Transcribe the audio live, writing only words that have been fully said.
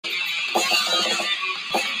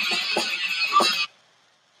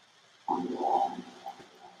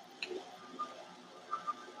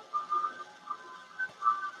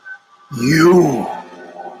You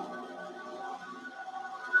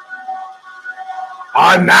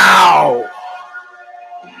are now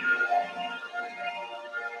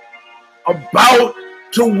about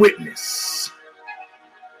to witness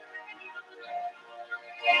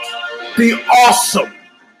the awesome,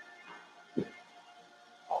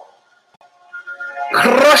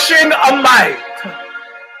 crushing might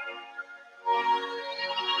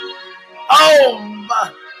of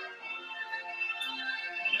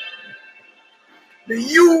the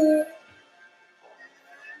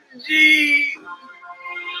Eugene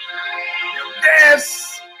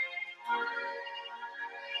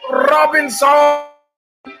Robinson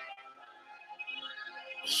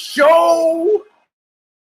Show.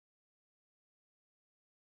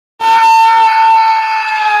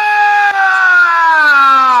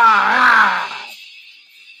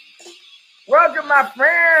 Welcome, my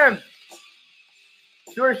friend,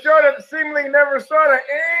 to a show that seemingly never saw the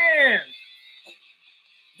end.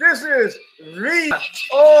 This is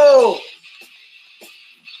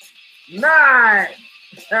V.109.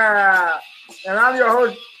 And I'm your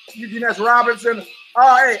host, Eugene Robinson.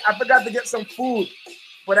 Oh, hey, I forgot to get some food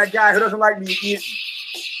for that guy who doesn't like me eating.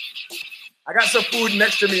 I got some food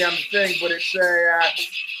next to me on the thing, but it's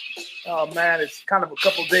oh man, it's kind of a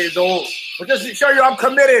couple days old. But just to show you I'm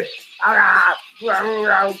committed.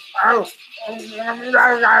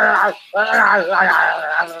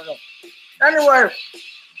 Anyway,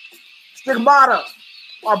 Stigmata,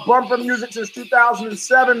 our bumper music since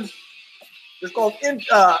 2007. It's called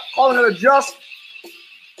Calling It a Just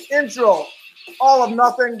Intro, All of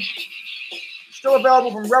Nothing. Still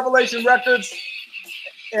available from Revelation Records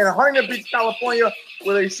in Huntington Beach, California,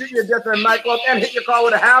 where they shoot you to death in a nightclub and hit your car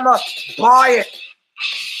with a hammer. Buy it.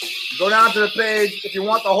 Go down to the page. If you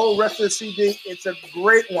want the whole rest of the CD, it's a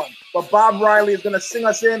great one. But Bob Riley is going to sing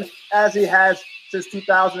us in as he has since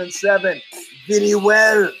 2007. Very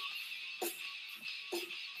well.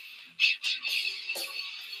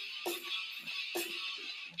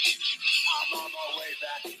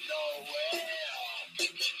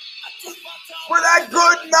 But I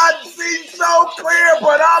could not see so clear,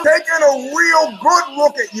 but I'm taking a real good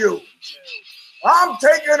look at you. I'm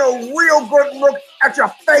taking a real good look at your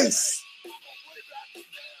face.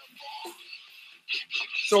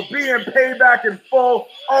 So being paid back in full,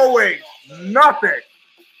 always nothing.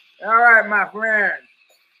 All right, my friend.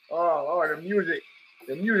 Oh,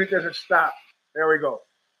 the music doesn't stop. There we go.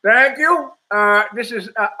 Thank you. This is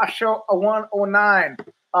a show 109.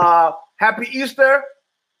 Happy Easter.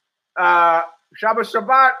 Shabbos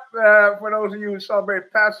Shabbat, for those of you who celebrated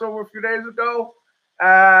Passover a few days ago.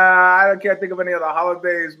 I can't think of any other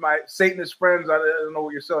holidays. My Satanist friends, I don't know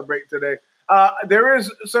what you're celebrating today. There is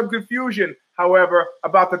some confusion, however,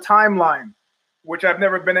 about the timeline, which I've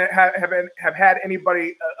never been have had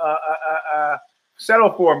anybody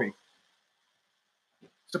settle for me.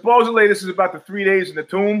 Supposedly, this is about the 3 days in the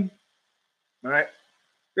tomb. All right.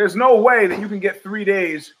 There's no way that you can get 3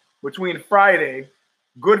 days between Friday,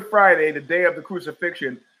 Good Friday, the day of the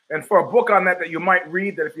crucifixion, and for a book on that you might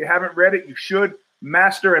read, that if you haven't read it, you should,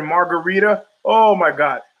 Master and Margarita. Oh my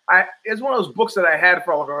God. It's one of those books that I had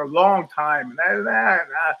for a long time.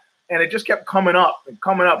 And it just kept coming up. And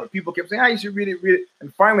people kept saying, you should read it.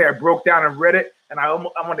 And finally I broke down and read it. And I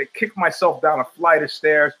wanted to kick myself down a flight of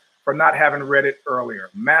stairs for not having read it earlier.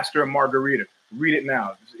 Master and Margarita. Read it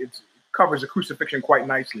now. It covers the crucifixion quite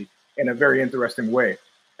nicely in a very interesting way.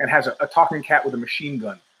 And has a talking cat with a machine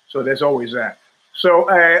gun. So there's always that. So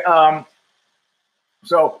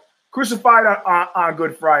crucified on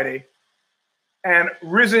Good Friday and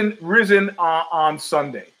risen on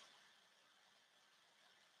Sunday.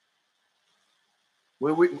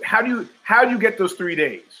 How do you get those 3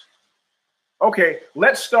 days? Okay,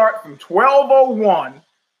 let's start from 12:01.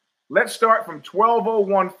 Let's start from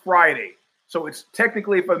 12:01 Friday. So it's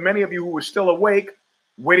technically, for many of you who are still awake,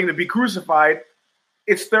 waiting to be crucified,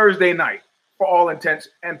 it's Thursday night for all intents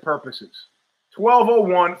and purposes.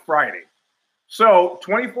 12:01 Friday. So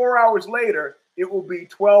 24 hours later, it will be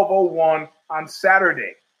 12:01 on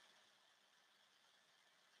Saturday.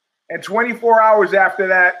 And 24 hours after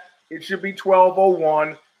that, it should be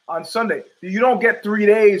 12:01 on Sunday. You don't get 3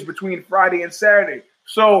 days between Friday and Saturday.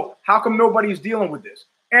 So how come nobody's dealing with this?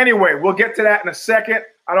 Anyway, we'll get to that in a second.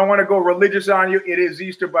 I don't want to go religious on you. It is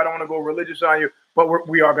Easter, but I don't want to go religious on you. But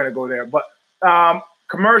we are going to go there. But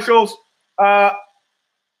commercials,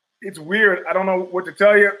 it's weird. I don't know what to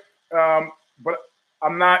tell you, but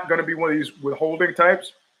I'm not going to be one of these withholding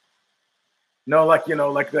types. No, like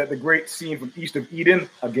the great scene from East of Eden.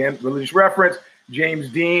 Again, religious reference. James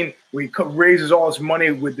Dean, he raises all his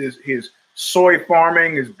money with his soy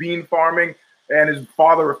farming, his bean farming. and his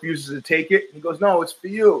father refuses to take it. He goes, "No, it's for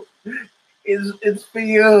you. It's for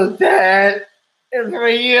you, Dad. It's for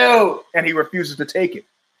you." And he refuses to take it.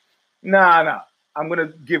 Nah. I'm going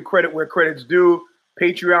to give credit where credit's due.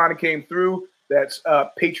 Patreon came through. That's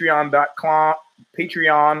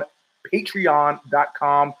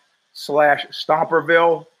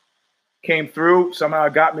patreon.com/Stomperville came through. Somehow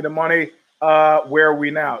got me the money. Where are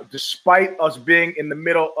we now? Despite us being in the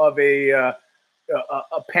middle of a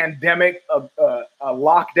pandemic, a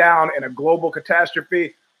lockdown, and a global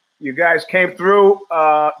catastrophe, you guys came through.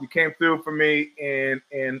 You came through for me in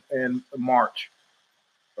March.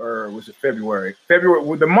 Or was it February?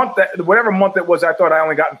 February, the month that whatever month it was, I thought I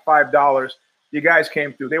only gotten $5. You guys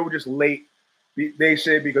came through. They were just late. They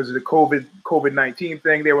say because of the COVID-19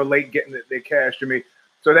 thing, they were late getting their cash to me.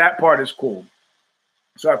 So that part is cool.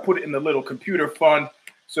 So I put it in the little computer fund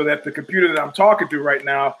so that the computer that I'm talking to right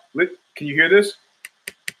now, can you hear this?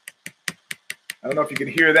 I don't know if you can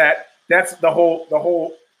hear that. That's the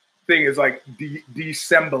whole thing is like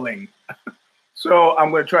deassembling. So I'm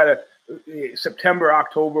going to try to. September,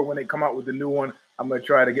 October, when they come out with the new one, I'm going to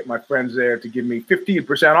try to get my friends there to give me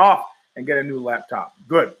 15% off and get a new laptop.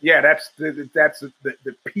 Good. Yeah, that's the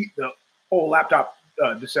whole laptop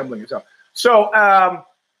disassembling itself. So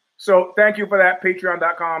thank you for that.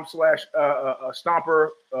 Patreon.com/Stomper,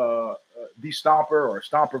 the Stomper or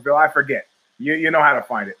Stomperville. I forget. You know how to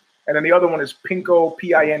find it. And then the other one is Pinko,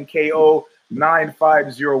 PINKO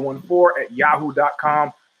 95014 at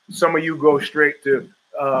yahoo.com. Some of you go straight through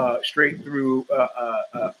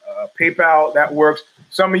PayPal. That works.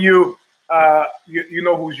 Some of you, you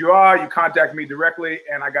know who you are. You contact me directly,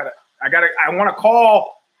 and I want to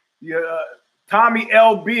call you, Tommy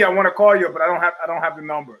LB. I want to call you, but I don't have the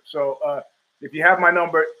number. So if you have my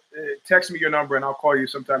number, text me your number, and I'll call you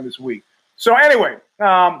sometime this week. So anyway,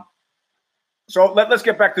 so let's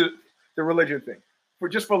get back to the religion thing for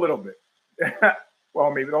a little bit.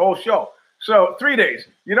 Well, maybe the whole show. So 3 days.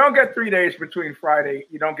 You don't get 3 days between Friday.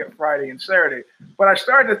 You don't get Friday and Saturday. But I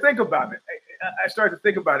started to think about it.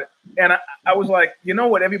 And I was like, you know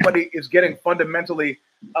what? Everybody is getting fundamentally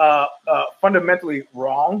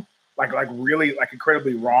wrong, like really like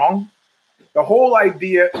incredibly wrong. The whole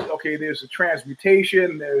idea. Okay, there's the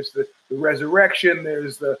transmutation. There's the resurrection.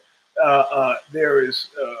 There's the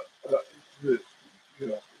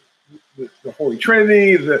Holy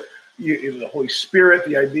Trinity. The Holy Spirit,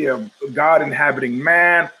 the idea of God inhabiting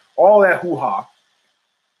man, all that hoo-ha.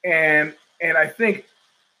 And I think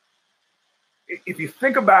if you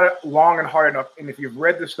think about it long and hard enough, and if you've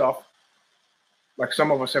read this stuff, like some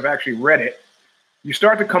of us have actually read it, you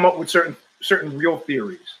start to come up with certain real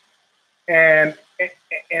theories. And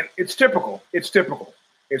it's typical. It's typical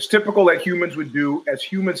that humans would do, as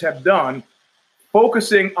humans have done,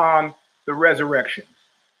 focusing on the resurrection.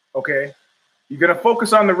 Okay? You're going to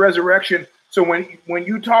focus on the resurrection. So when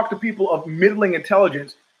you talk to people of middling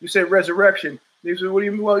intelligence, you say resurrection. They say, what do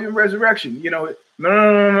you mean? Well, you're resurrection. You know,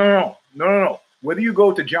 no. Whether you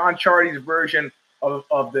go to John Chartie's version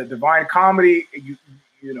of the Divine Comedy,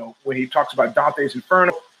 you know, when he talks about Dante's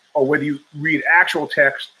Inferno, or whether you read actual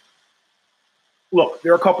text, look,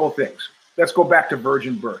 there are a couple of things. Let's go back to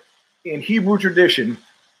virgin birth. In Hebrew tradition,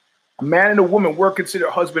 a man and a woman were considered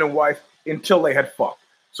husband and wife until they had fucked.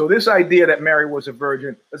 So this idea that Mary was a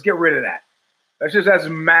virgin, let's get rid of that. That's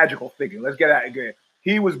magical thinking. Let's get out of here.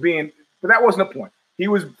 But that wasn't the point. He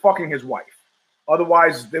was fucking his wife.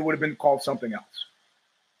 Otherwise, they would have been called something else.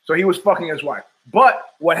 So he was fucking his wife.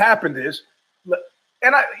 But what happened is,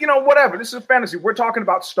 and whatever. This is a fantasy. We're talking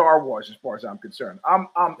about Star Wars as far as I'm concerned. I'm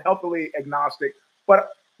healthily agnostic,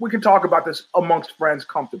 but we can talk about this amongst friends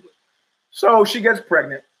comfortably. So she gets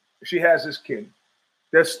pregnant. She has this kid.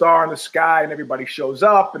 There's a star in the sky, and everybody shows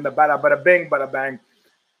up, and the bada bada bing, bada bang.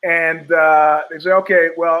 And they say, okay,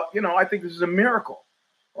 well, I think this is a miracle.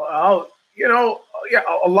 Well,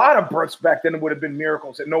 a lot of births back then would have been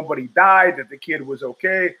miracles, that nobody died, that the kid was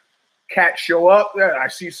okay. Cats show up. I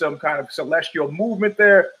see some kind of celestial movement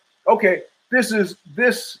there. Okay, this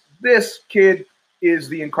kid is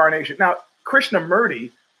the incarnation. Now,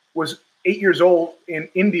 Krishnamurti was 8 years old in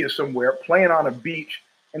India somewhere, playing on a beach,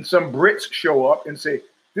 and some Brits show up and say,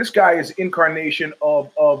 this guy is incarnation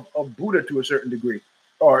of Buddha to a certain degree,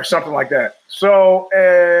 or something like that. So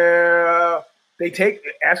they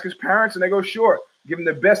ask his parents, and they go, sure, give him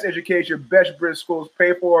the best education, best British schools,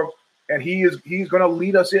 pay for him, and he's going to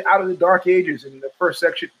lead us out of the dark ages. In the first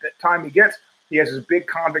section, that time he gets, he has this big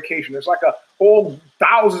convocation. There's like a whole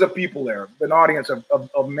thousands of people there, an audience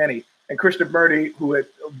of many. And Krishnamurti, who had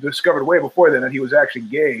discovered way before then that he was actually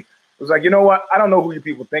gay, was like, you know what? I don't know who you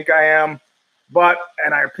people think I am,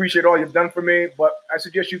 And I appreciate all you've done for me, but I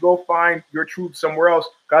suggest you go find your truth somewhere else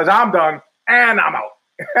because I'm done and I'm out.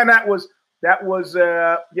 And that was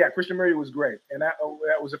Christian was great, and that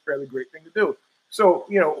was a fairly great thing to do. So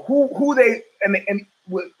who they and the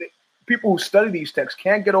people who study these texts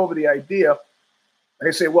can't get over the idea.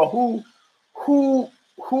 They say, well, who?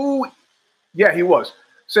 Yeah, he was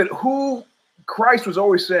said who. Christ was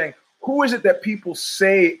always saying, who is it that people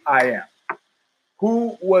say I am?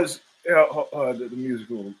 Who was the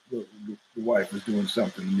musical? The wife was doing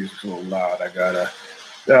something. The music's a little loud. I gotta.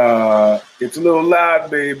 It's a little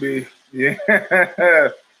loud, baby. Yeah.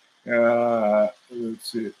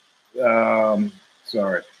 Let's see.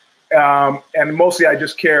 Sorry. And mostly I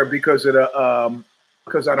just care because of the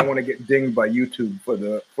because I don't want to get dinged by YouTube for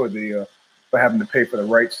having to pay for the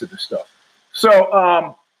rights to the stuff.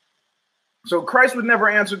 So Christ would never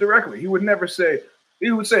answer directly. He would never say. He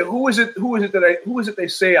would say, who is it they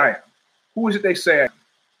say I am? Who is it they say I am?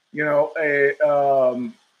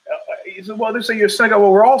 He said, well, they say you're a son of God.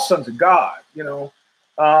 Well, we're all sons of God, So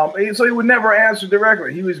he would never answer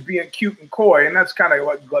directly. He was being cute and coy, and that's kind of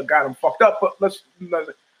what got him fucked up. But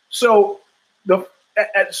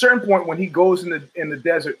at a certain point when he goes in the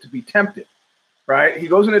desert to be tempted, right? He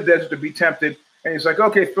goes in the desert to be tempted, and he's like,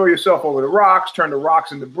 okay, throw yourself over the rocks, turn the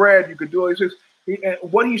rocks into bread. You could do all these things. And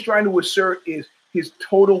what he's trying to assert is his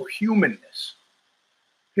total humanness,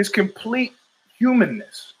 his complete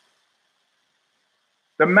humanness.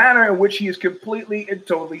 The manner in which he is completely and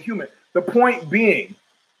totally human. The point being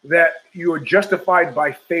that you are justified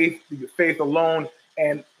by faith alone.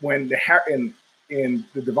 And when in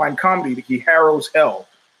the Divine Comedy, he harrows hell,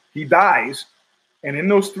 he dies, and in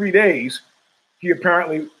those 3 days, he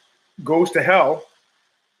apparently goes to hell,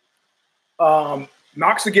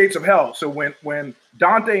 knocks the gates of hell. So when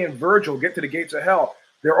Dante and Virgil get to the gates of hell,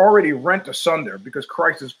 they're already rent asunder because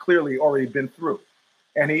Christ has clearly already been through.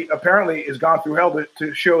 And he apparently has gone through hell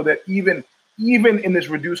to show that even in this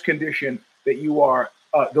reduced condition that you are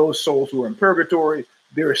those souls who are in purgatory,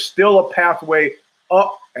 there is still a pathway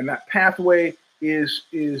up, and that pathway is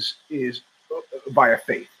via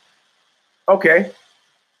faith. Okay.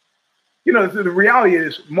 The reality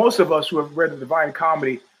is most of us who have read the Divine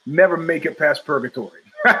Comedy never make it past purgatory.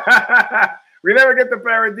 We never get to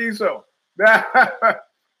Paradiso.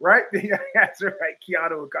 Right? That's right.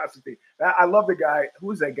 Keanu and Constantine. I love the guy.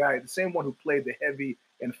 Who's that guy? The same one who played the heavy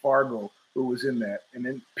in Fargo, who was in that. And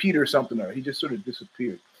then Peter something or other. He just sort of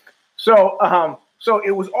disappeared. So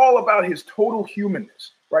it was all about his total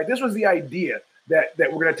humanness, right? This was the idea that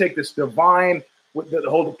we're going to take this divine, with the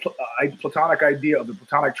whole Platonic idea of the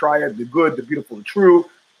Platonic triad, the good, the beautiful, the true,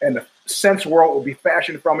 and the sense world will be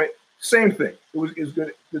fashioned from it. Same thing. It was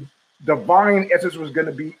good. The divine essence was going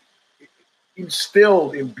to be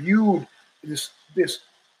instilled, imbued, this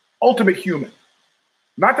ultimate human.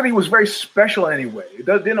 Not that he was very special in any way. It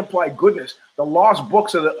didn't imply goodness. The lost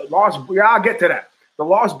books of I'll get to that. The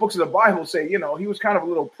lost books of the Bible say, he was kind of a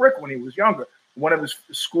little prick when he was younger. One of his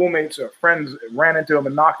schoolmates or friends ran into him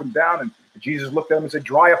and knocked him down, and Jesus looked at him and said,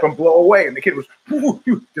 "Dry up and blow away." And the kid was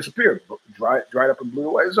disappeared, dried up and blew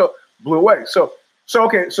away. So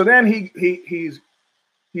okay. So then he's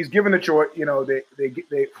given the choice.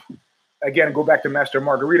 They again go back to Master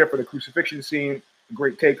Margarita for the crucifixion scene.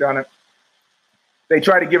 Great take on it. They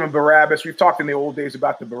try to give him Barabbas. We've talked in the old days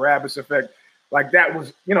about the Barabbas effect. Like that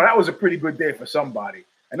was a pretty good day for somebody.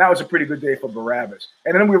 And that was a pretty good day for Barabbas.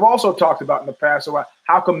 And then we've also talked about in the past about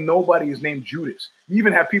how come nobody is named Judas. You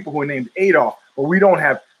even have people who are named Adolf, but we don't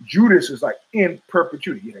have Judas is like in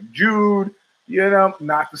perpetuity. You have Jude,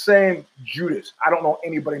 not the same. Judas. I don't know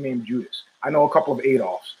anybody named Judas. I know a couple of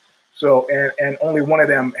Adolfs. So and only one of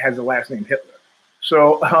them has the last name Hitler.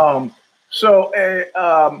 So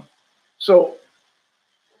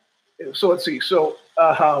let's see. So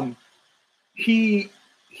he's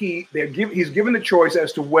given the choice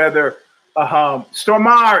as to whether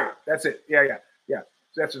Stormari. That's it. Yeah.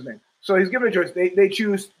 That's his name. So he's given a choice. They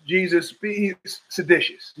choose Jesus. He's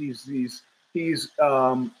seditious. He's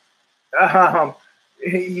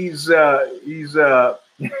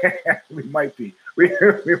we might be. We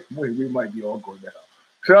might be all going to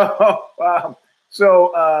hell.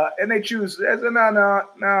 So and they choose.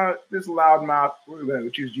 No, this loudmouth. We're going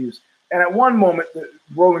to choose Jesus. And at one moment, the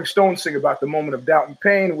Rolling Stones sing about the moment of doubt and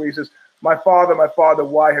pain, where he says, my father,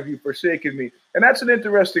 why have you forsaken me?" And that's an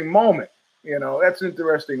interesting moment. That's an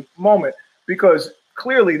interesting moment because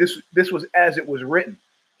clearly this was as it was written.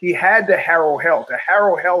 He had to harrow hell. To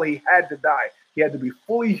harrow hell, he had to die. He had to be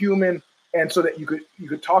fully human, and so that you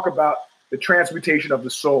could talk about the transmutation of the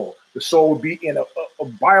soul. The soul would be in a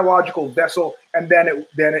biological vessel, and then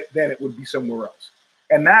it would be somewhere else.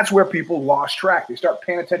 And that's where people lost track. They start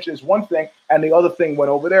paying attention to this one thing, and the other thing went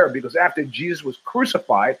over there, because after Jesus was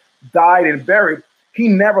crucified, died, and buried, he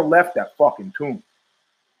never left that fucking tomb.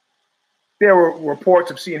 There were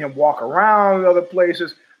reports of seeing him walk around other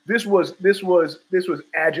places. This was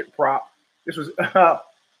agitprop. This was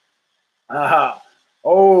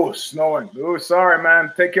oh, snowing. Oh, sorry,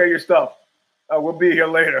 man. Take care of your stuff. We'll be here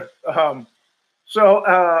later.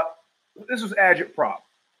 So this was agitprop.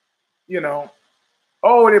 You know.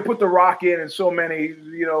 Oh, they put the rock in, and so many,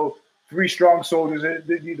 3 strong soldiers,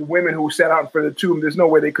 the women who sat out for the tomb, there's no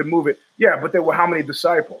way they could move it. Yeah, but there were how many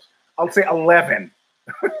disciples? I'll say 11.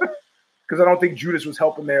 Because I don't think Judas was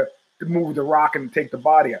helping there to move the rock and take the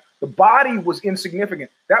body out. The body was insignificant.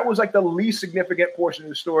 That was like the least significant portion of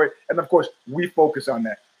the story. And of course, we focus on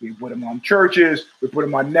that. We put them on churches. We put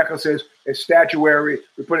them on necklaces, as statuary.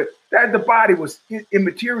 The body was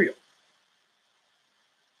immaterial.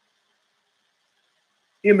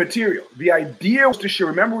 Immaterial. The idea was to show.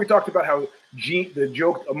 Remember, we talked about how the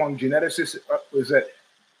joke among geneticists was that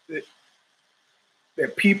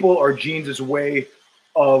people are genes' way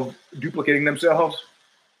of duplicating themselves.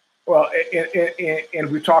 Well,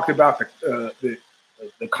 and we talked about the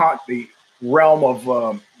realm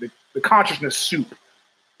of the consciousness soup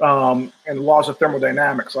and laws of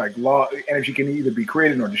thermodynamics. Like energy can either be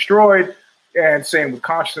created or destroyed, and same with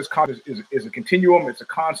consciousness. Consciousness is a continuum. It's a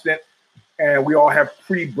constant. And we all have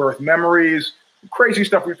pre-birth memories, crazy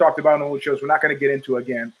stuff we've talked about in old shows. We're not going to get into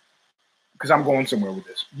again because I'm going somewhere with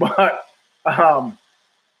this. But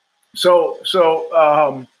so let's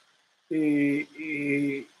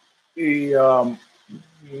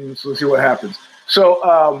see what happens.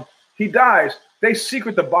 So he dies. They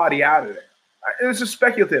secret the body out of there. This is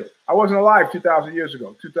speculative. I wasn't alive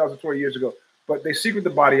 2,020 years ago, but they secret the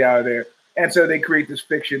body out of there. And so they create this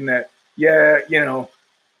fiction that,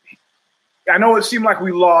 I know it seemed like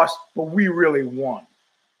we lost, but we really won.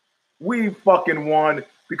 We fucking won,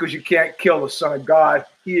 because you can't kill the Son of God.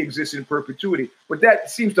 He exists in perpetuity. But that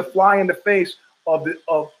seems to fly in the face of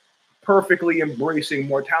perfectly embracing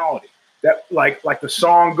mortality. That like the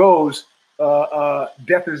song goes,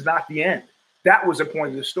 death is not the end. That was the point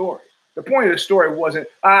of the story. The point of the story wasn't,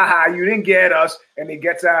 you didn't get us, and he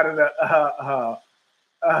gets out of the,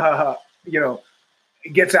 he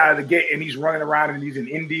gets out of the gate and he's running around and he's in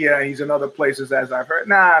India and he's in other places, as I've heard.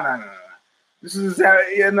 No. This is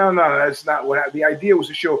no. That's not what happened. The idea was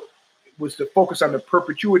to focus on the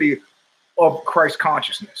perpetuity of Christ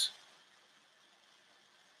consciousness.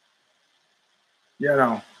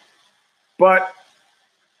 But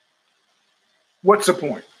what's the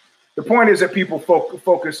point? The point is that people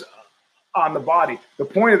focus on the body. The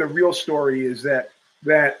point of the real story is that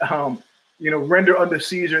render unto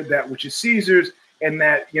Caesar that which is Caesar's. And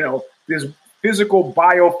that, this physical,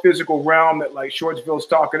 biophysical realm that like Shortsville's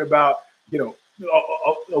talking about, the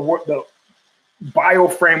bio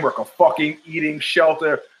framework of fucking, eating,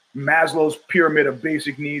 shelter, Maslow's pyramid of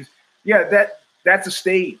basic needs. Yeah, that's a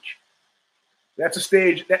stage. That's a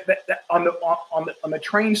stage that on the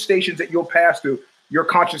train stations that you'll pass through, your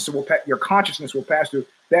consciousness will pass through.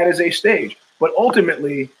 That is a stage. But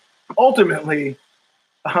ultimately,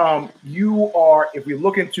 you are, if we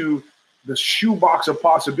look into the shoebox of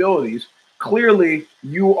possibilities, clearly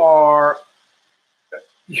you are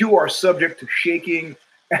subject to shaking,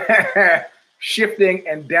 shifting,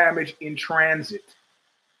 and damage in transit.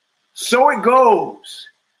 So it goes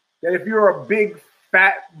that if you're a big,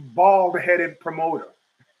 fat, bald-headed promoter,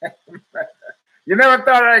 you never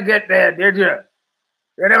thought I'd get there, did you?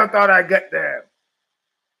 You never thought I'd get there.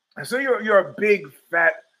 And so you're a big,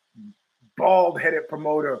 fat, bald-headed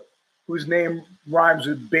promoter whose name rhymes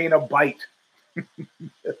with Bana Bite.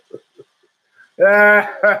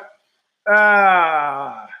 But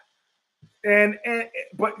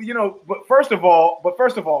first of all,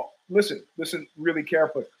 listen really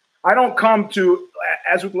carefully. I don't come to,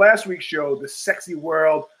 as with last week's show, the sexy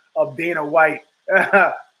world of Dana White.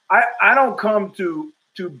 I don't come to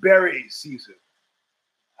bury Caesar.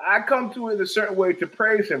 I come to it in a certain way to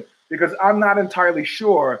praise him, because I'm not entirely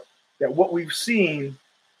sure that what we're seeing,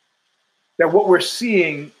 I'm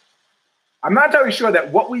not entirely sure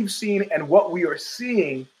that what we've seen and what we are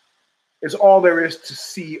seeing is all there is to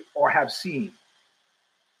see or have seen.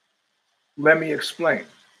 Let me explain.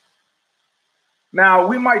 Now,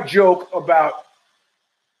 we might joke about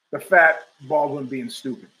the fat Baldwin being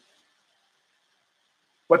stupid.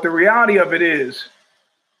 But the reality of it is,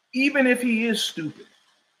 even if he is stupid,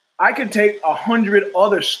 I could take 100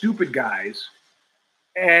 other stupid guys,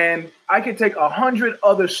 and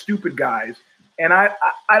I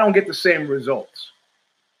don't get the same results.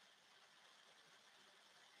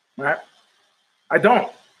 Right? I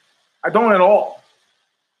don't. I don't at all.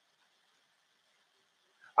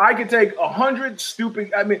 I could take 100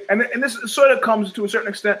 stupid. I mean, and this sort of comes to a certain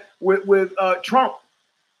extent with Trump.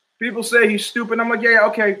 People say he's stupid. I'm like, yeah,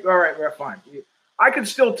 okay, all right, fine. I could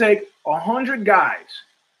still take 100 guys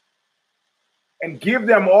and give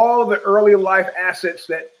them all the early life assets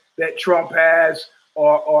that Trump has,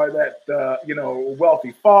 or that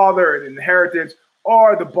wealthy father and inheritance,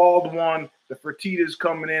 or the bald one, the Fertittas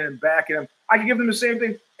coming in and backing him. I can give them the same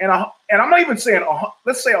thing, and I'm not even saying.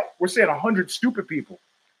 Let's say we're saying 100 stupid people.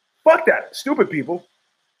 Fuck that, stupid people.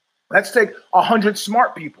 Let's take 100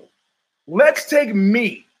 smart people. Let's take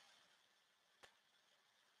me.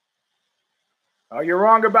 Oh, you're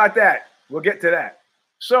wrong about that. We'll get to that.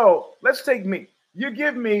 So let's take me. You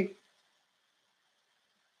give me,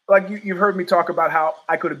 like you've heard me talk about how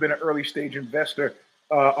I could have been an early stage investor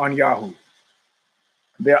on Yahoo.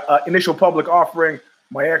 The initial public offering,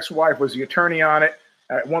 my ex-wife was the attorney on it.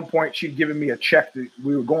 At one point, she'd given me a check.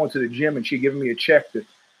 We were going to the gym, and she'd given me a check.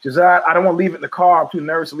 She says, I don't want to leave it in the car. I'm too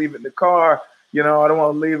nervous to leave it in the car. I don't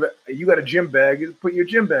want to leave it. You got a gym bag. You put your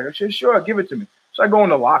gym bag. I said, sure, give it to me. So I go in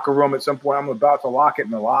the locker room at some point. I'm about to lock it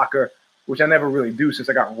in the locker, which I never really do since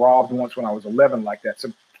I got robbed once when I was 11 like that.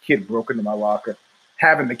 Some kid broke into my locker,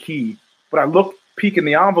 having the key. But I peek in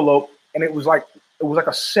the envelope, and it was like a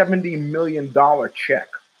 $70 million check.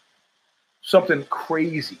 Something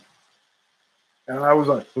crazy. And I was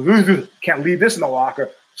like, can't leave this in the locker.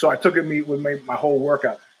 So I took it with my whole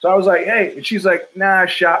workout. So I was like, hey, and she's like, nah,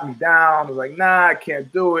 shot me down. I was like, nah, I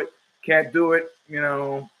can't do it.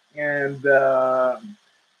 And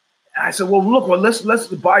I said, well, look, let's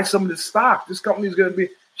buy some of this stock. This company's going to be.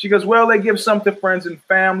 She goes, well, they give some to friends and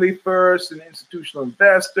family first and institutional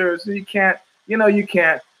investors. And you can't.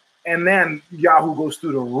 And then Yahoo goes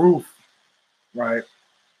through the roof, right?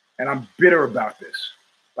 And I'm bitter about this,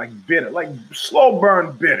 like slow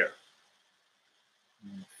burn bitter.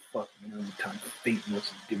 Fuck, every time fate wants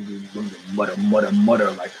to give me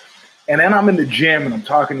mutter. Like, and then I'm in the gym and I'm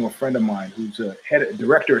talking to a friend of mine who's a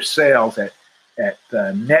director of sales at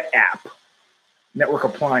NetApp, Network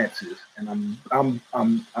Appliances, and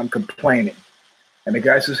I'm complaining, and the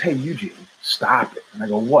guy says, "Hey, Eugene, stop it." And I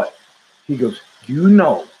go, "What?" He goes, "You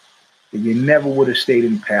know that you never would have stayed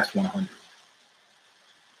in past 100."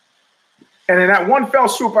 And in that one fell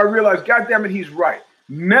swoop, I realized, God damn it, he's right.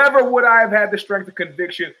 Never would I have had the strength of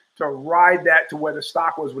conviction to ride that to where the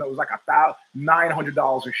stock was when it was like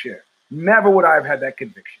 $900 a share. Never would I have had that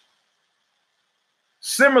conviction.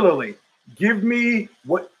 Similarly, give me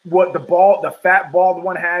what the fat bald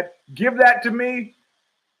one had. Give that to me.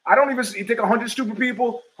 I don't even you take 100 stupid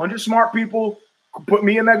people, 100 smart people, put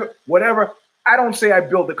me in that, whatever. I don't say I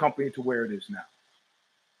build the company to where it is now.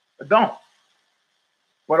 I don't.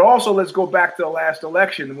 But also, let's go back to the last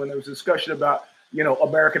election when there was discussion about,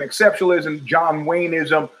 American exceptionalism, John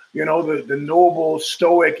Wayneism, the noble,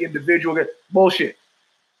 stoic individual. Bullshit.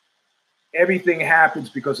 Everything happens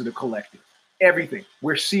because of the collective. Everything.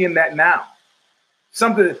 We're seeing that now.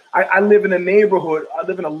 I live in a neighborhood. I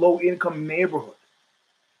live in a low-income neighborhood.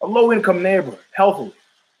 A low-income neighborhood, healthily.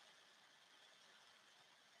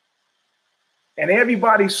 And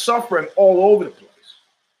everybody's suffering all over the place.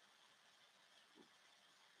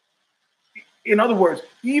 In other words,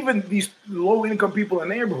 even these low-income people in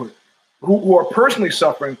the neighborhood who are personally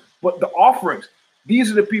suffering, but the offerings,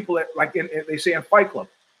 these are the people that, like they say in Fight Club,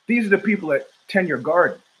 these are the people that tend your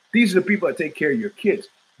garden. These are the people that take care of your kids.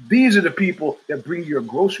 These are the people that bring you your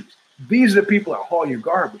groceries. These are the people that haul your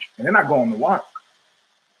garbage, and they're not going to work.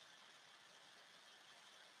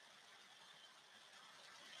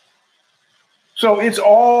 So it's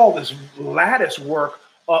all this lattice work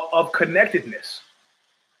of connectedness.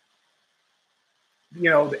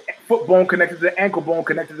 The foot bone connected to the ankle bone,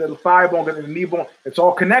 connected to the thigh bone, connected to the knee bone. It's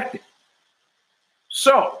all connected.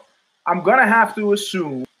 So I'm going to have to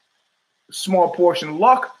assume small portion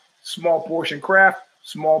luck, small portion craft,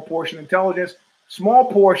 small portion intelligence, small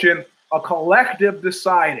portion a collective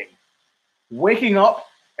deciding. Waking up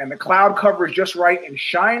and the cloud cover is just right and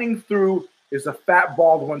shining through is the fat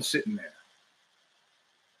bald one sitting there.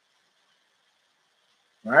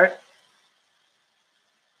 All right?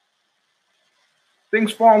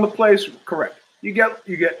 Things fall into place, correct. You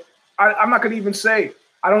get. I'm not going to even say.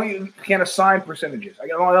 Can't assign percentages. I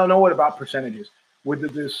don't know what about percentages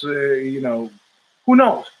with this. Who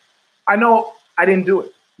knows? I know I didn't do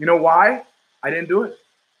it. You know why I didn't do it?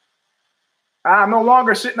 I'm no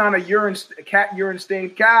longer sitting on a cat urine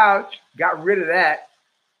stained couch. Got rid of that.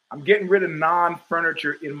 I'm getting rid of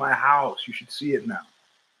non-furniture in my house. You should see it now.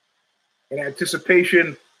 In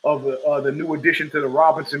anticipation of the new addition to the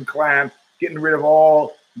Robinson clan. Getting rid of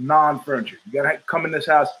all non-furniture. You gotta come in this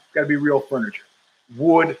house, gotta be real furniture.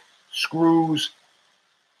 Wood, screws,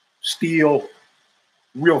 steel,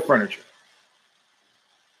 real furniture.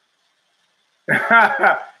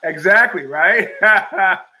 Exactly, right?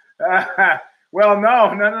 Well,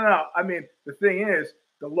 no. I mean, the thing is,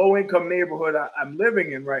 the low-income neighborhood I'm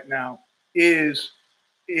living in right now is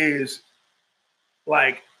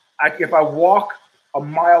like, if I walk a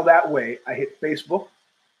mile that way, I hit Facebook.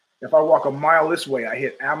 If I walk a mile this way, I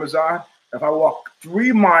hit Amazon. If I walk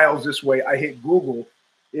 3 miles this way, I hit Google.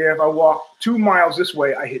 If I walk 2 miles this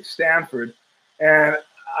way, I hit Stanford. And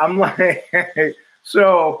I'm like,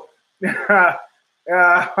 so there's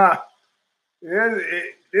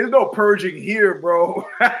no purging here, bro.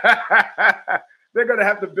 They're going to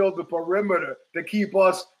have to build the perimeter to keep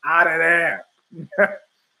us out of there.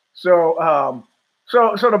 So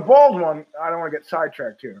the bald one, I don't want to get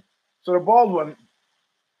sidetracked here. So the bald one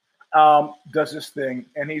does this thing,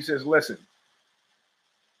 and he says, listen,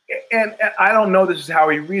 and I don't know this is how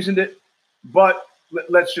he reasoned it, but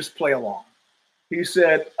let's just play along. He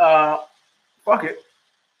said, fuck it.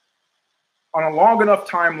 On a long enough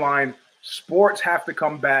timeline, sports have to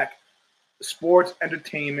come back. Sports,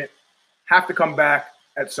 entertainment have to come back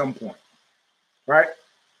at some point, right?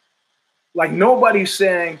 Like, nobody's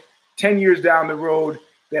saying 10 years down the road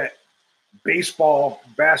that baseball,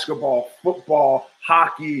 basketball, football,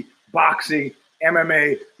 hockey, boxing,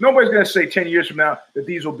 MMA, nobody's going to say 10 years from now that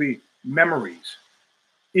these will be memories.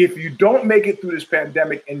 If you don't make it through this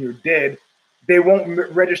pandemic and you're dead, they won't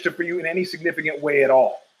register for you in any significant way at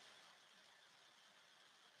all.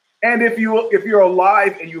 And if you're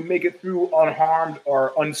alive and you make it through unharmed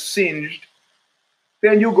or unsinged,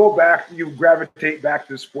 then you go back, you gravitate back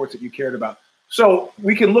to the sports that you cared about. So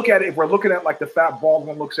we can look at it, if we're looking at like the fat bald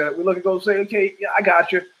one looks at it, we look at go say, okay, yeah, I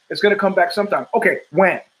got you. It's going to come back sometime. Okay,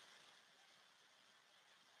 when?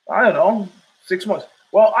 I don't know, 6 months.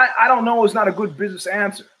 Well, I don't know is not a good business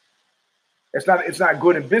answer. It's not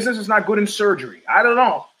good in business. It's not good in surgery. I don't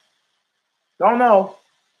know. Don't know.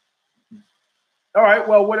 All right,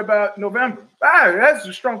 well, what about November? That's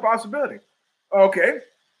a strong possibility. Okay.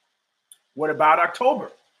 What about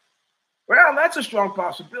October? Well, that's a strong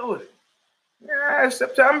possibility. Yeah,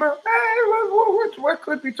 September? What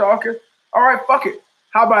could be talking? All right, fuck it.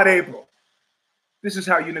 How about April? This is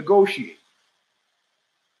how you negotiate.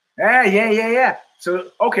 Yeah.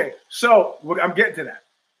 So, okay, so I'm getting to that.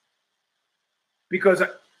 Because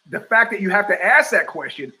the fact that you have to ask that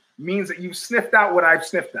question means that you've sniffed out what I've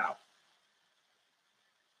sniffed out.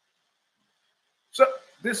 So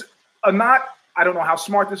this, I don't know how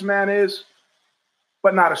smart this man is,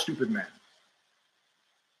 but not a stupid man.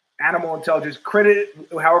 Animal intelligence, credit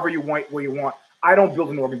it however you want, where you want. I don't build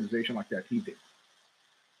an organization like that. He did.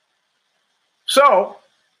 So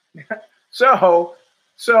he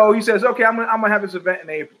says, okay, I'm gonna have this event in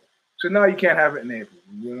April. So no, you can't have it in April.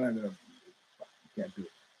 You can't do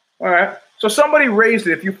it. All right. So somebody raised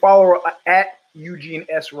it. If you follow at Eugene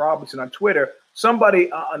S. Robinson on Twitter,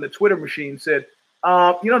 somebody on the Twitter machine said, there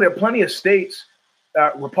are plenty of states,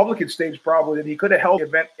 Republican states probably, that he could have held the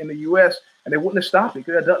event in the U.S. and they wouldn't have stopped it. He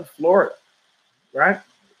could have done it in Florida, right?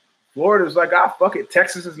 Florida was like, fuck it.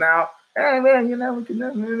 Texas is now, hey, man, we can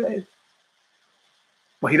do it.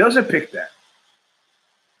 But he doesn't pick that.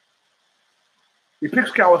 He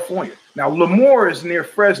picks California. Now, Lemoore is near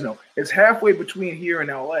Fresno. It's halfway between here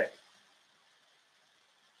and L.A.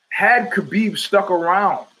 Had Khabib stuck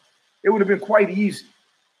around, it would have been quite easy.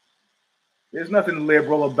 There's nothing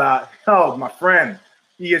liberal about, my friend,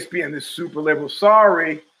 ESPN is super liberal.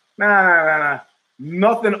 Sorry. Nah.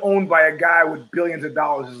 Nothing owned by a guy with billions of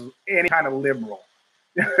dollars is any kind of liberal.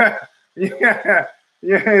 Yeah.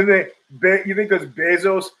 You think because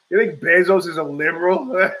Bezos, is a liberal?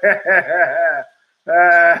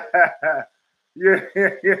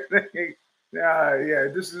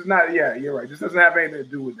 This is not, you're right. This doesn't have anything to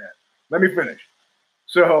do with that. Let me finish.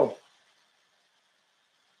 So,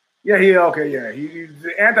 the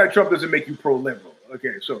anti-Trump doesn't make you pro-liberal.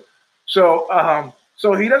 Okay, so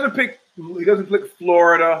he doesn't pick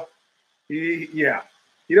Florida. He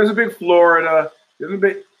doesn't pick Florida. He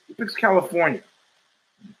picks California.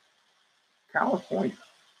 California.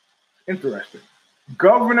 Interesting.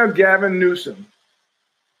 Governor Gavin Newsom.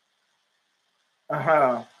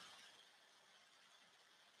 I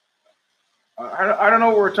don't know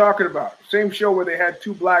what we're talking about. Same show where they had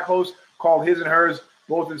 2 black hosts called His and Hers,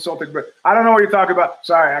 both insulting, but I don't know what you're talking about.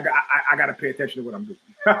 Sorry, I got to pay attention to what I'm doing.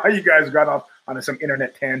 You guys got off on some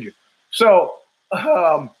internet tangent. So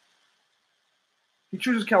he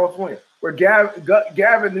chooses California, where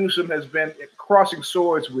Gavin Newsom has been crossing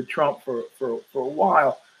swords with Trump for a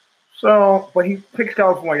while. So, but he picks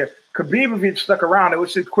California. Khabib, if he'd stuck around, it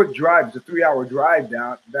was a quick drive. It's a 3-hour drive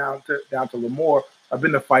down to Lemoore. I've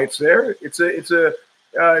been to fights there. It's a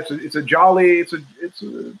jolly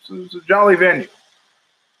jolly venue.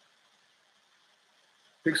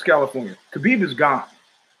 Picks California. Khabib is gone.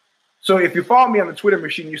 So if you follow me on the Twitter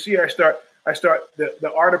machine, you see I start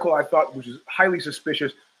the article I thought which is highly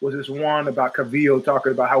suspicious was this one about Khabib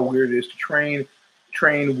talking about how weird it is to train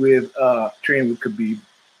with Khabib.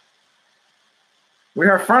 We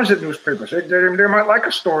have friends at newspapers. They might like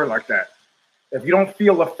a story like that. If you don't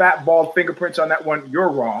feel the fat, bald fingerprints on that one, you're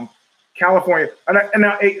wrong. California. And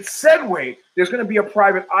now a segue, there's going to be a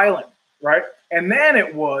private island, right? And then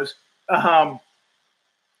it was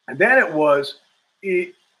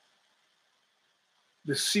the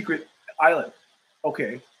secret island.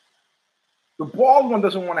 Okay. The bald one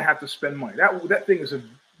doesn't want to have to spend money. That thing is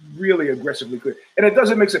really aggressively clear. And it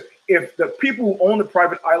doesn't make sense. If the people who own the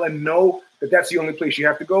private island know that that's the only place you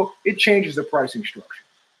have to go, it changes the pricing structure.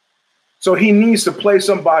 So he needs to play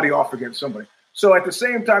somebody off against somebody. So at the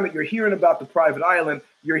same time that you're hearing about the private island,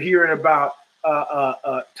 you're hearing about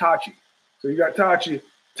Tachi. So you got Tachi.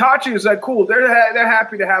 Tachi is like, cool. They're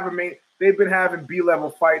happy to have him. They've been having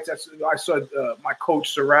B-level fights. I saw my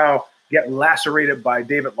coach Sorrell get lacerated by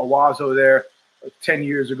David Loazo there 10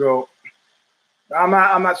 years ago. I'm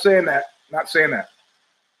not saying that. Not saying that.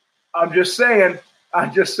 I'm just saying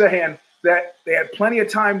that they had plenty of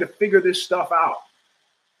time to figure this stuff out.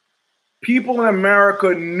 People in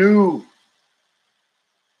America knew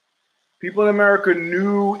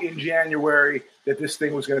in January that this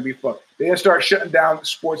thing was going to be fun. They didn't start shutting down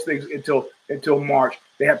sports things until March.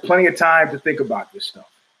 They had plenty of time to think about this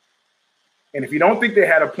stuff. And if you don't think they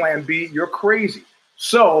had a plan B, you're crazy.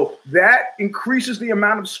 So that increases the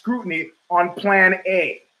amount of scrutiny on plan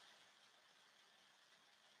A.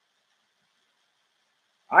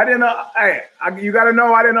 You got to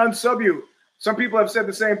know I didn't unsub you. Some people have said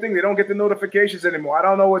the same thing. They don't get the notifications anymore. I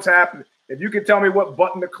don't know what's happening. If you could tell me what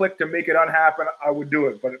button to click to make it unhappen, I would do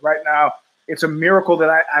it. But right now, it's a miracle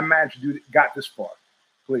that I managed to got this far.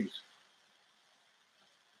 Please.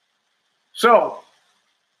 So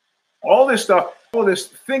all this stuff, all this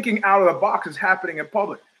thinking out of the box is happening in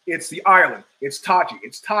public. It's the island. It's Tachi.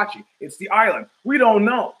 It's Tachi. It's the island. We don't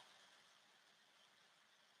know.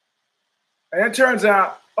 And it turns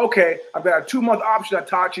out, okay, I've got a 2-month option on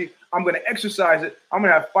Tachi. I'm going to exercise it. I'm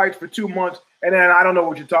going to have fights for 2 months. And then I don't know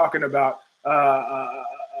what you're talking about. I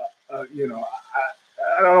don't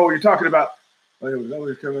know what you're talking about.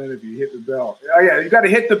 Nobody's coming in if you hit the bell. Oh, yeah, you got to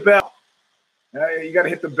hit the bell. You got to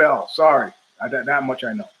hit the bell. Sorry. That much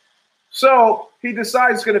I know. So he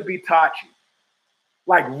decides it's going to be Tachi.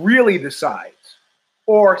 Like really decides.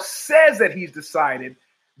 Or says that he's decided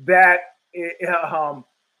that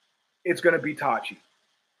it's going to be Tachi.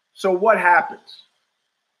 So what happens?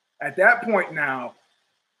 At that point now,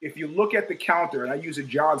 if you look at the counter, and I use a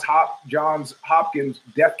Johns Hopkins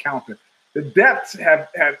death counter, the deaths have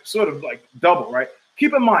sort of like double, right?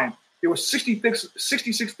 Keep in mind, there were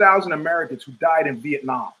 66,000 Americans who died in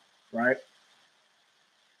Vietnam, right?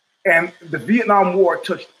 And the Vietnam War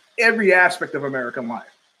touched every aspect of American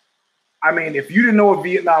life. I mean, if you didn't know a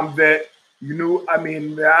Vietnam vet, you knew, I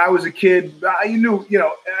mean, I was a kid, you knew,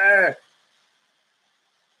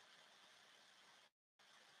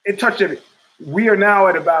 it touched everything. We are now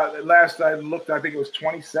at about, last I looked, I think it was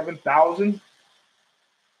 27,000.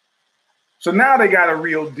 So now they got a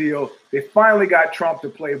real deal. They finally got Trump to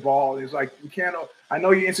play ball. It's like, you can't, I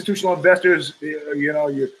know your institutional investors,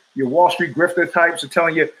 your Wall Street grifter types are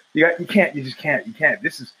telling you, you just can't.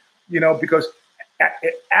 This is, because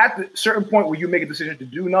at the certain point where you make a decision to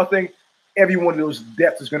do nothing, every one of those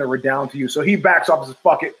debts is going to redound to you. So he backs off and says,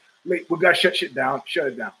 fuck it. We got to shut it down.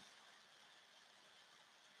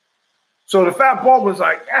 So the fat ball was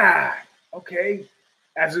like, okay,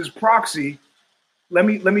 as his proxy, let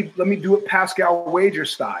me do it Pascal Wager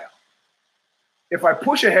style. If I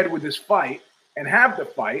push ahead with this fight and have the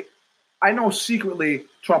fight, I know secretly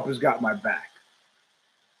Trump has got my back.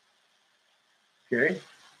 Okay.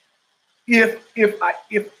 If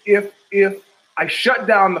I shut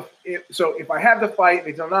down if I have the fight,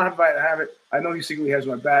 they don't have the fight, I have it. I know he secretly has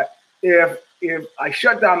my back. If I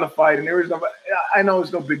shut down the fight and there is no, I know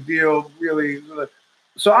it's no big deal, really.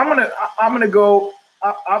 So I'm gonna go.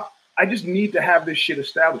 I just need to have this shit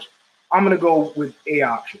established. I'm gonna go with a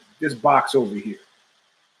option. This box over here.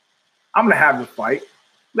 I'm gonna have the fight.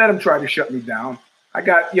 Let him try to shut me down. I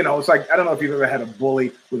got, it's like, I don't know if you've ever had a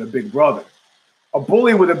bully with a big brother. A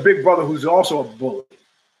bully with a big brother who's also a bully.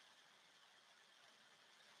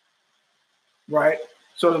 Right?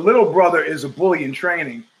 So the little brother is a bully in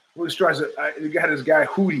training. Who tries to, you got this guy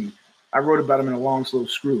Hootie I wrote about him in A Long Slow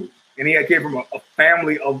Screw. And he came from a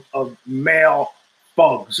family of male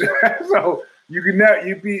thugs. So you could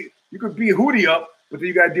beat Hootie up, but then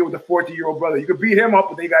you got to deal with the 14-year-old brother. You could beat him up,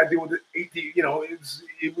 but then you got to deal with the 18. You know,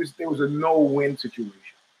 there was a no-win situation.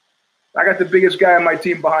 I got the biggest guy on my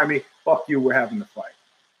team behind me. Fuck you, we're having the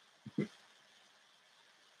fight.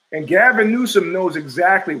 And Gavin Newsom knows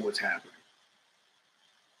exactly what's happening.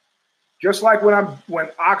 Just like when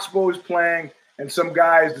Oxbow is playing and some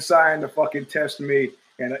guy is deciding to fucking test me,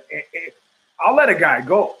 and I'll let a guy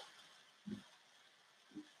go.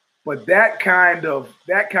 But that kind of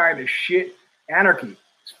shit, anarchy.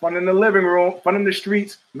 It's fun in the living room, fun in the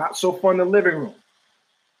streets, not so fun in the living room.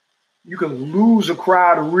 You can lose a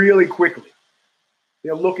crowd really quickly.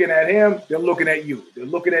 They're looking at him, they're looking at you. They're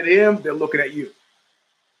looking at him, they're looking at you.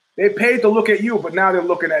 They paid to look at you, but now they're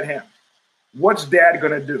looking at him. What's Dad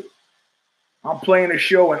gonna do? I'm playing a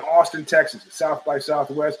show in Austin, Texas, at South by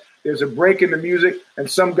Southwest. There's a break in the music, and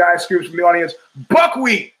some guy screams from the audience,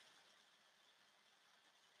 "Buckwheat!"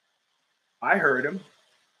 I heard him.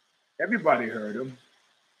 Everybody heard him.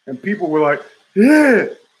 And people were like, yeah,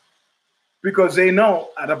 because they know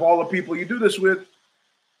out of all the people you do this with,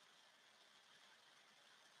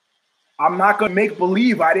 I'm not going to make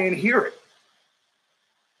believe I didn't hear it.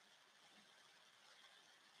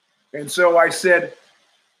 And so I said,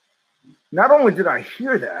 not only did I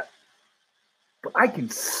hear that, but I can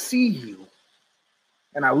see you.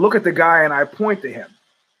 And I look at the guy and I point to him.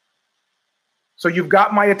 So you've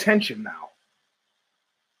got my attention now.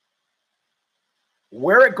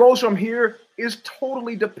 Where it goes from here is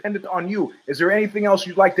totally dependent on you. Is there anything else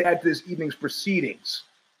you'd like to add to this evening's proceedings?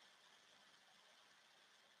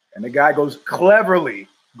 And the guy cleverly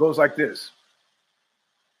goes like this.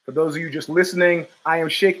 For those of you just listening, I am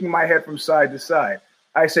shaking my head from side to side.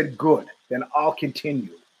 I said, good, then I'll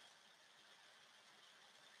continue.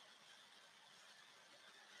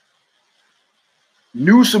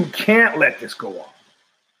 Newsom can't let this go on.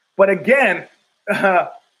 But again,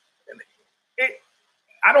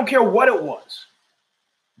 I don't care what it was.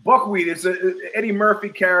 Buckwheat is an Eddie Murphy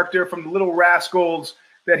character from the Little Rascals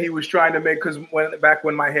that he was trying to make, because back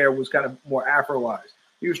when my hair was kind of more Afroized.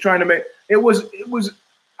 He was trying to make it was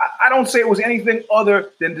I don't say it was anything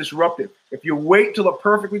other than disruptive. If you wait till a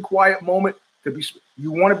perfectly quiet moment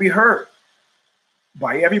you want to be heard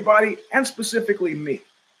by everybody and specifically me.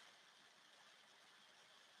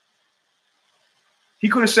 He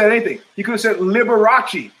could have said anything. He could have said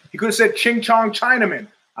Liberace. He could have said Ching Chong Chinaman.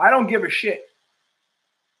 I don't give a shit.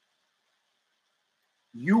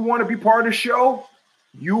 You want to be part of the show?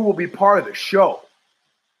 You will be part of the show.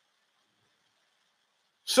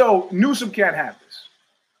 So Newsom can't have this.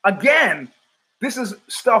 Again, this is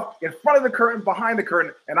stuff in front of the curtain, behind the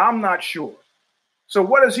curtain, and I'm not sure. So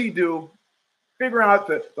what does he do? Figuring out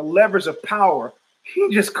the levers of power, he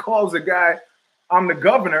just calls the guy, I'm the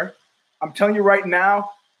governor. I'm telling you right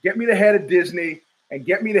now, get me the head of Disney and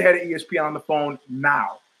get me the head of ESPN on the phone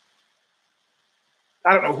now.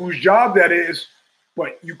 I don't know whose job that is,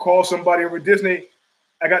 but you call somebody over at Disney,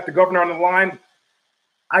 I got the governor on the line,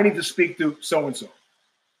 I need to speak to so-and-so.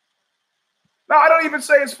 No, I don't even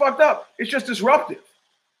say it's fucked up. It's just disruptive.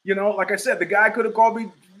 You know, like I said, the guy could have called me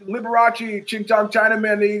Liberace, Ching Chong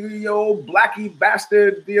Chinaman, you know, Blackie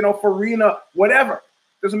bastard, you know, Farina, whatever.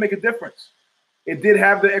 Doesn't make a difference. It did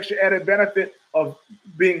have the extra added benefit of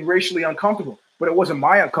being racially uncomfortable, but it wasn't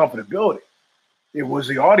my uncomfortability. It was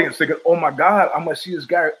the audience thinking, oh my God, I'm going to see this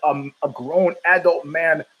guy, a grown adult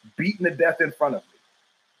man beaten to death in front of me.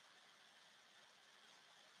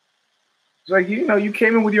 It's like, you know, you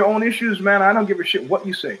came in with your own issues, man. I don't give a shit what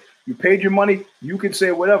you say. You paid your money. You can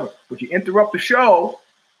say whatever, but you interrupt the show.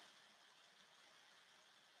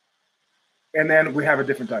 And then we have a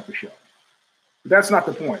different type of show. But that's not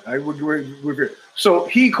the point. We're so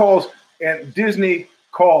he calls and Disney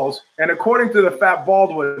calls. And according to the Fat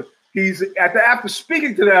Baldwin, after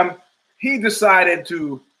speaking to them, he decided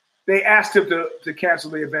they asked him to cancel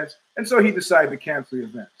the events. And so he decided to cancel the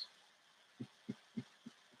events.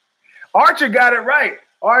 Archer got it right.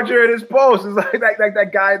 Archer in his post is like that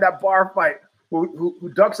guy in that bar fight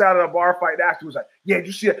who ducks out of the bar fight after was like, yeah, did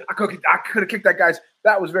you see it? I could have kicked that guy's.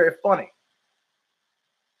 That was very funny.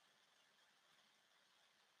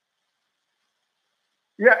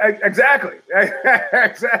 Yeah, exactly.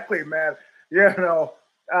 Exactly, man. You know,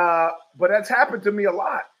 but that's happened to me a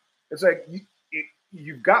lot. It's like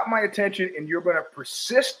you've got my attention and you're going to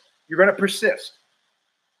persist. You're going to persist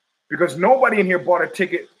because nobody in here bought a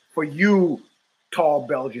ticket for you, tall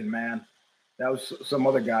Belgian man. That was some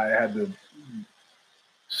other guy I had the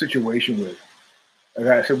situation with. The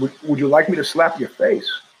guy said, would you like me to slap your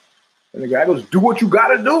face? And the guy goes, do what you got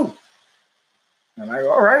to do. And I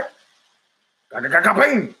go, all right.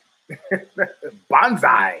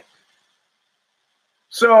 Bonsai.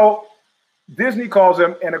 So Disney calls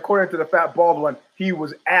him, and according to the fat bald one, he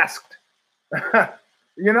was asked.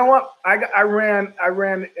 You know what? I ran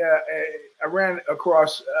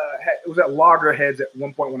across. It was at Loggerheads at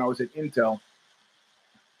one point when I was at Intel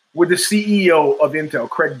with the CEO of Intel,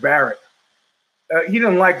 Craig Barrett. He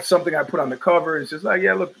didn't like something I put on the cover, and says, "Like,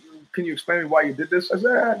 yeah, look, can you explain to me why you did this?" I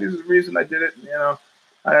said, "This is the reason I did it. You know,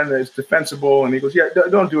 I don't know, it's defensible." And he goes, "Yeah,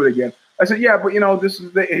 don't do it again." I said, "Yeah, but you know, this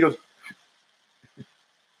is the." He goes,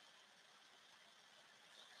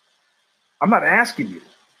 "I'm not asking you.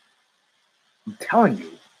 I'm telling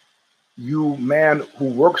you, you man who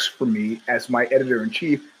works for me as my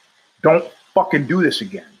editor-in-chief, don't fucking do this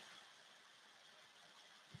again."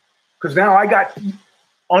 Because now I got,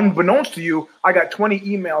 unbeknownst to you, I got 20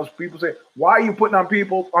 emails. People say, "Why are you putting on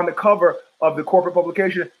people on the cover of the corporate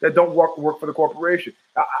publication that don't work for the corporation?"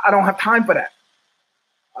 I don't have time for that.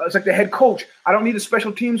 It's like the head coach. I don't need a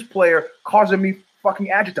special teams player causing me fucking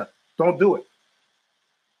agita. Don't do it.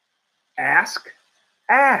 Ask.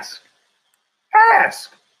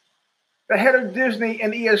 The head of Disney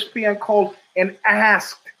and ESPN called and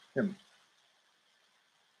asked him.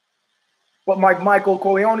 But Michael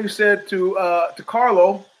Corleone said to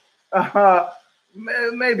Carlo,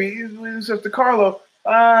 maybe he says to Carlo,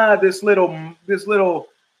 this little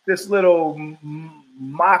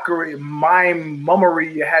mockery,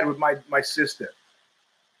 mummery you had with my sister.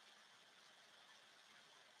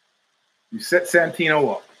 You set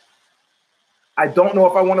Santino up. I don't know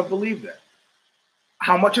if I want to believe that.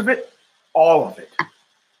 How much of it? All of it.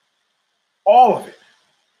 All of it.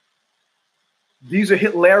 These are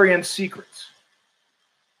Hitlerian secrets.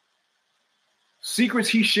 Secrets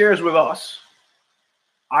he shares with us.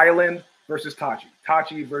 Island versus Tachi.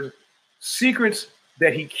 Tachi versus secrets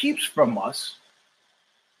that he keeps from us.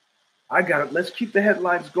 I got it. Let's keep the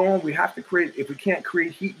headlines going. We have to create. If we can't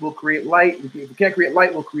create heat, we'll create light. If we can't create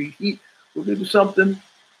light, we'll create heat. We'll do something.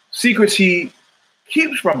 Secrets he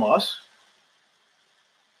keeps from us.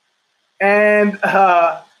 And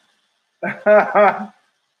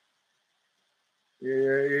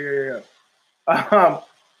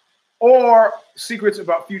or secrets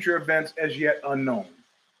about future events as yet unknown.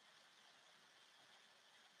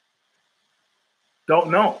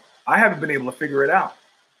 Don't know. I haven't been able to figure it out.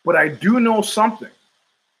 But I do know something.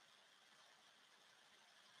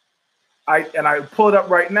 I pull it up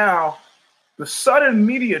right now. The sudden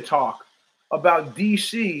media talk about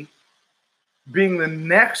DC being the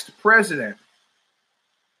next president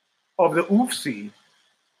of the UFC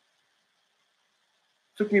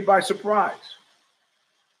took me by surprise.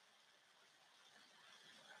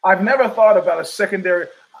 I've never thought about a secondary.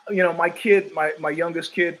 You know, my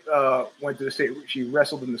youngest kid went to the state. She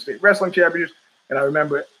wrestled in the state wrestling championships, and I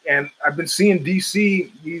remember. And I've been seeing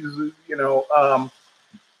DC. He's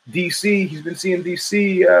DC. He's been seeing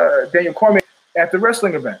DC. Daniel Cormier at the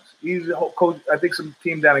wrestling events. He's a coach. I think some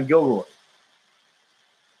team down in Gilroy.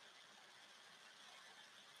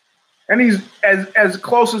 And he's as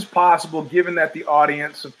close as possible, given that the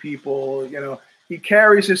audience of people, he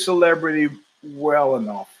carries his celebrity well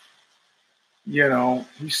enough.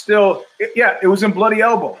 He's still, it was in Bloody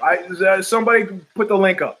Elbow. Somebody put the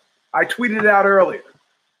link up. I tweeted it out earlier.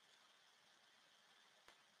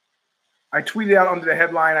 I tweeted out under the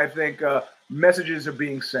headline, I think, messages are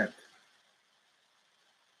being sent.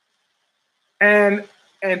 And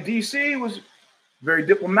DC was very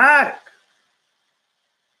diplomatic.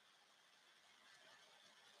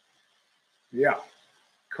 Yeah,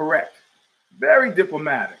 correct. Very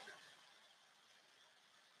diplomatic.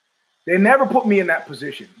 They never put me in that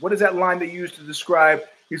position. What is that line they use to describe?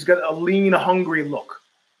 He's got a lean, hungry look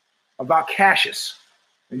about Cassius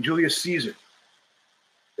and Julius Caesar.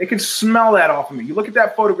 They can smell that off of me. You look at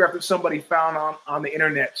that photograph that somebody found on the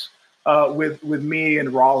internet with me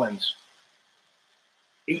and Rollins.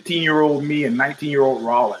 18-year-old me and 19-year-old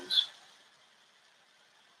Rollins.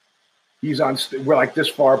 We're like this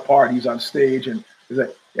far apart. He's on stage, and he's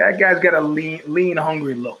like, that guy's got a lean,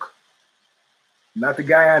 hungry look. Not the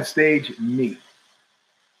guy on stage, me.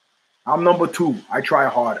 I'm number 2. I try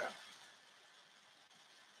harder.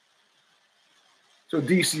 So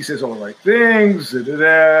DC says all the right things,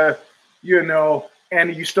 and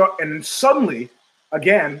you start, and suddenly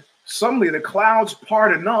the clouds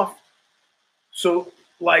part enough. So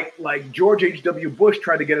like George H.W. Bush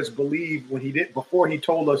tried to get us to believe before he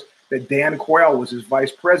told us that Dan Quayle was his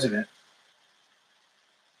vice president.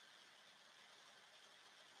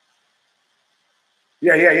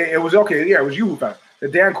 Yeah, it was okay. Yeah, it was you who found it.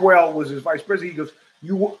 That Dan Quayle was his vice president. He goes,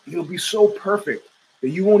 he'll be so perfect that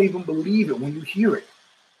you won't even believe it when you hear it.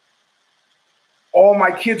 All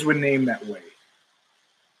my kids were named that way.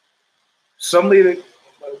 Suddenly,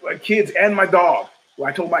 my kids and my dog. Well,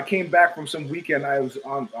 I told them I came back from some weekend. I was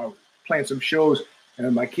playing some shows,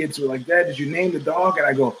 and my kids were like, "Dad, did you name the dog?" And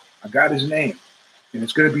I go, "I got his name." And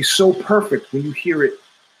it's going to be so perfect when you hear it.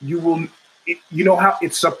 You know how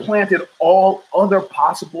it supplanted all other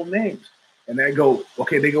possible names. And I go,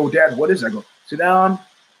 okay, they go, "Dad, what is it?" I go, "Sit down,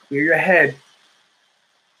 clear your head.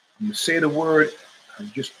 I'm going to say the word,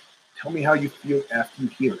 and just tell me how you feel after you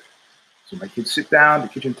hear it." So my kids sit down at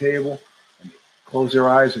the kitchen table, and they close their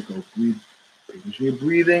eyes and go, "Breathe. Make you're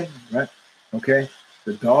breathing," right? Okay.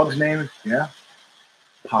 The dog's name, yeah,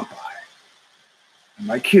 Popeye. And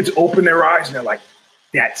my kids open their eyes, and they're like,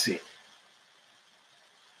 "That's it."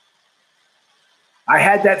 I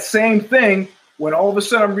had that same thing when all of a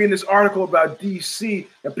sudden I'm reading this article about DC,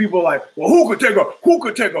 and people are like, "Well, who could take her? Who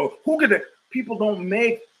could take her? Who could take?" People don't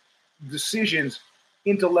make decisions,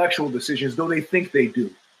 intellectual decisions, though they think they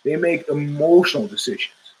do. They make emotional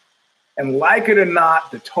decisions. And like it or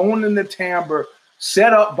not, the tone and the timbre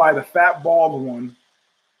set up by the fat bald one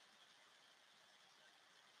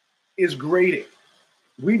is grating.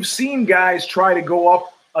 We've seen guys try to go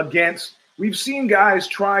up against, we've seen guys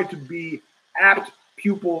try to be apt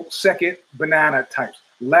pupil second banana types.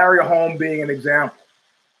 Larry Holm being an example.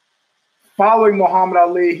 Following Muhammad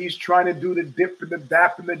Ali, he's trying to do the dip and the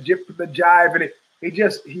dap and the jip and the jive, and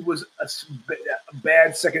he was a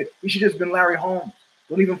bad second. He should have just been Larry Holmes.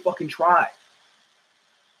 Don't even fucking try.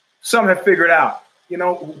 Some have figured out,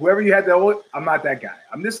 whoever you had to, I'm not that guy.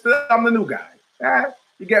 I'm the new guy.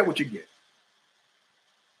 You get what you get.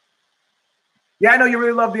 Yeah, I know you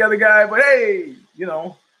really love the other guy, but hey,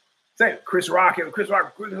 say Chris Rock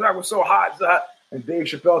was so hot, and Dave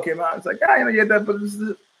Chappelle came out. It's like, you had that, but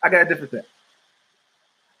I got a different thing.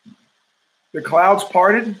 The clouds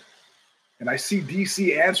parted, and I see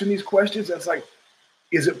DC answering these questions. That's like,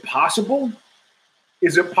 is it possible?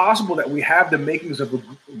 Is it possible that we have the makings of a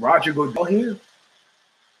Roger Goodell here?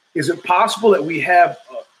 Is it possible that we have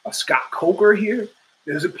a Scott Coker here?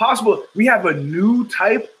 Is it possible we have a new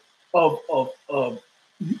type of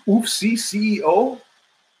UFC CEO?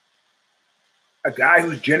 A guy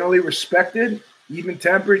who's generally respected,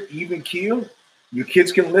 even-tempered, even-keeled, your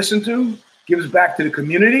kids can listen to, gives back to the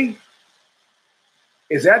community?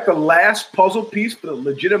 Is that the last puzzle piece for the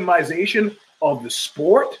legitimization of the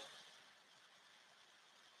sport?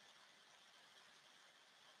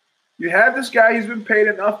 You have this guy, he's been paid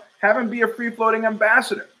enough, have him be a free-floating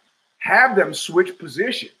ambassador. Have them switch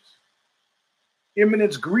positions.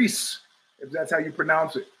 Eminence Greece, if that's how you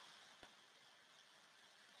pronounce it.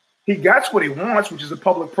 He gets what he wants, which is a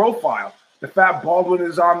public profile. The fat Baldwin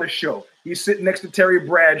is on the show. He's sitting next to Terry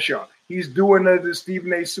Bradshaw. He's doing the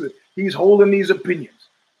Stephen A. Smith. He's holding these opinions.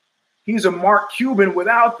 He's a Mark Cuban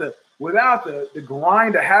without the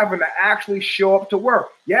grind of having to actually show up to work.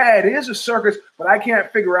 Yeah, it is a circus, but I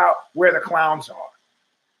can't figure out where the clowns are.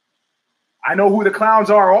 I know who the clowns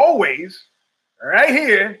are always, right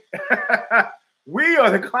here. We are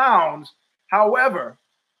the clowns. However,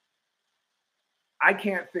 I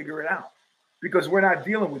can't figure it out because we're not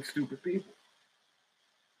dealing with stupid people.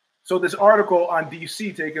 So this article on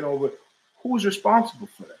DC taking over, who's responsible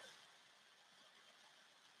for that?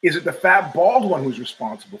 Is it the fat bald one who's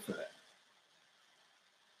responsible for that?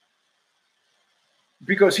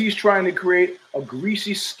 Because he's trying to create a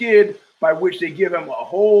greasy skid by which they give him a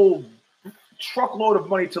whole truckload of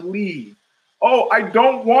money to leave. Oh, I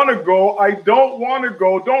don't want to go. I don't want to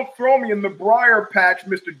go. Don't throw me in the briar patch,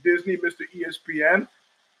 Mr. Disney, Mr. ESPN.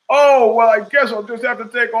 Oh, well, I guess I'll just have to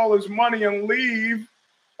take all this money and leave.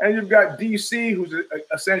 And you've got DC, who's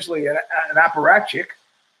essentially an apparatchik.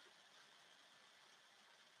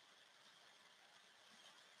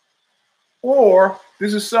 Or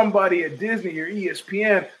this is somebody at Disney or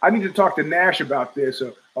ESPN. I need to talk to Nash about this,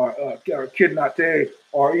 or Kid Nate,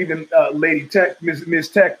 or even Lady Tech, Ms.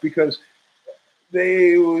 Tech, because they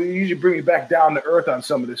usually bring me back down to earth on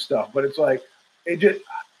some of this stuff. But it's like,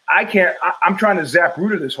 I can't. I'm trying to zap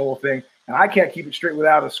root of this whole thing, and I can't keep it straight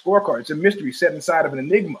without a scorecard. It's a mystery set inside of an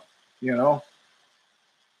enigma,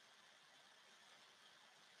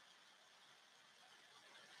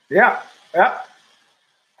 Yeah.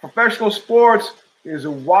 Professional sports is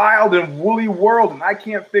a wild and woolly world, and I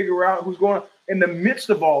can't figure out who's going on. In the midst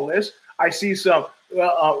of all this, I see some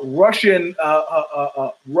Russian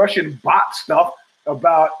bot stuff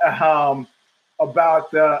about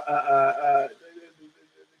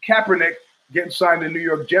Kaepernick getting signed to the New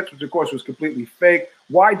York Jets, which of course was completely fake.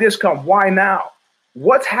 Why this come? Why now?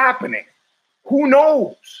 What's happening? Who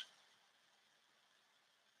knows?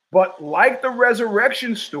 But like the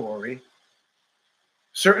resurrection story,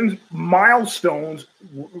 certain milestones,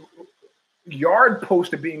 yard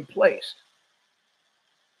posts are being placed.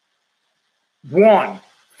 One,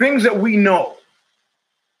 things that we know.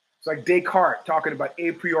 It's like Descartes talking about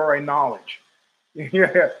a priori knowledge.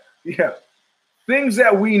 Yeah. Things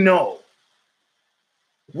that we know.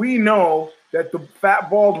 We know that the fat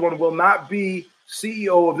bald one will not be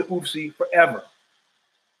CEO of the UFC forever.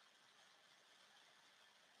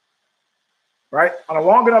 Right? On a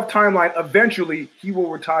long enough timeline, eventually he will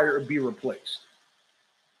retire or be replaced.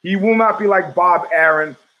 He will not be like Bob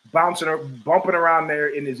Aaron bumping around there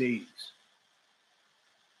in his 80s.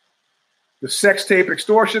 The sex tape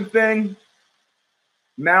extortion thing,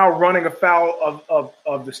 now running afoul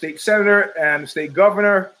of the state senator and the state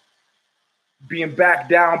governor, being backed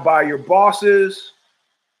down by your bosses.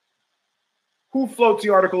 Who floats the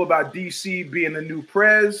article about DC being the new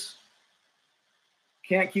prez?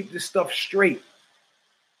 Can't keep this stuff straight.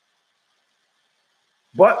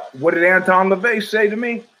 But what did Anton LaVey say to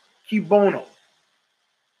me? Qui bono.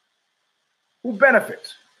 Who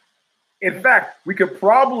benefits? In fact, we could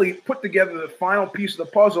probably put together the final piece of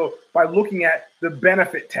the puzzle by looking at the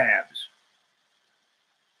benefit tabs.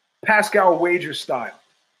 Pascal wager style.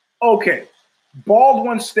 Okay, bald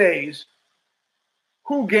one stays.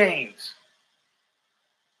 Who gains?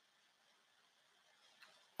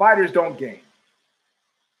 Fighters don't gain.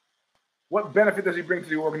 What benefit does he bring to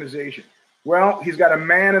the organization? Well, he's got a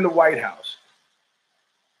man in the White House.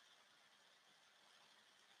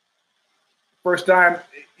 First time,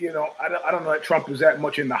 I don't know that Trump is that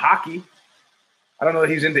much into hockey. I don't know that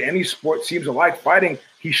he's into any sport. Seems to like fighting.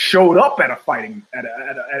 He showed up at an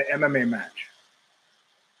MMA match.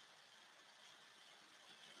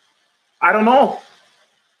 I don't know.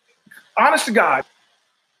 Honest to God,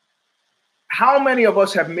 how many of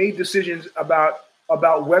us have made decisions about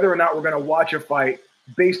whether or not we're going to watch a fight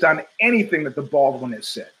based on anything that the bald one has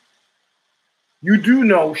said? You do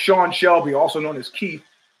know Sean Shelby, also known as Keith.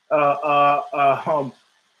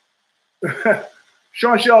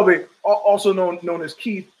 Sean Shelby, also known as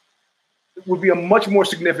Keith, would be a much more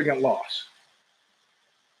significant loss.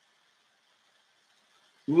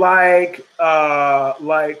 Like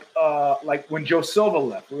when Joe Silva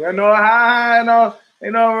left. I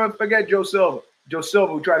know, forget Joe Silva. Joe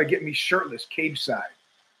Silva would try to get me shirtless, cage side,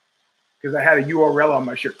 because I had a URL on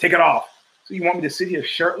my shirt. Take it off. So you want me to sit here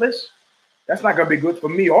shirtless? That's not going to be good for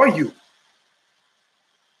me or you.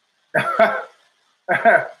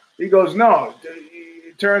 He goes, no,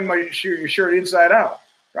 turn your shirt inside out.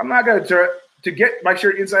 I'm not going to get my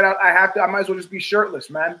shirt inside out. I might as well just be shirtless,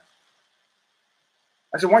 man.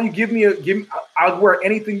 I said, why don't you I'll wear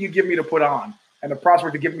anything you give me to put on. And the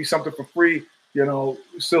prospect to give me something for free,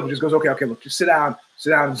 Silver just goes, okay, look, just sit down,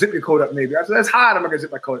 zip your coat up maybe. I said, that's hot, I'm not going to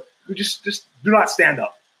zip my coat up. You just do not stand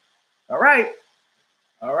up. All right.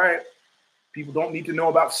 People don't need to know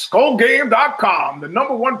about SkullGame.com, the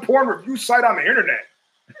 #1 porn review site on the internet.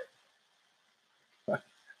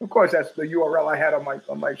 Of course, that's the URL I had on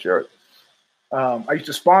my shirt. I used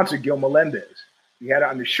to sponsor Gil Melendez. He had it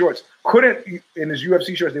on his shorts. Couldn't, in his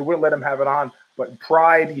UFC shorts, they wouldn't let him have it on. But in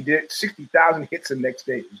Pride, he did 60,000 hits the next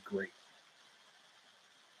day. It was great.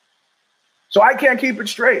 So I can't keep it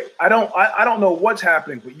straight. I don't know what's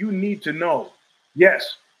happening, but you need to know,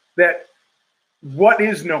 yes, that what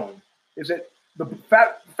is known is that the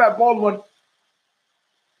fat bald one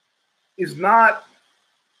is not,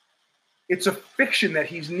 it's a fiction that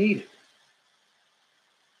he's needed.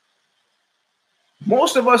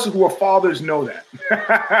 Most of us who are fathers know that.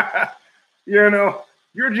 You're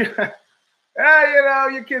just, your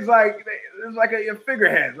kid's it's like a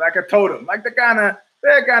figurehead, like a totem, like they're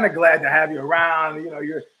kind of glad to have you around.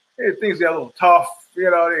 Things get a little tough,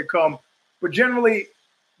 they come. But generally,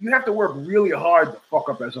 you have to work really hard to fuck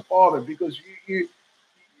up as a father because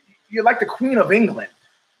you're like the Queen of England,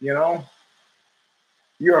 You're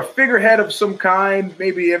a figurehead of some kind.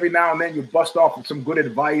 Maybe every now and then you bust off with some good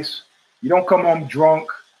advice. You don't come home drunk.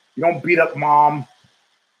 You don't beat up mom.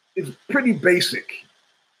 It's pretty basic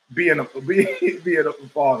being a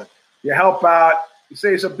father. You help out. You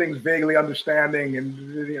say some things vaguely understanding,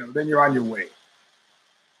 and then you're on your way.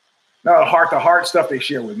 Now the heart-to-heart stuff they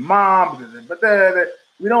share with mom, but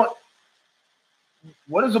we don't.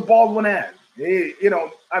 What does a bald one add?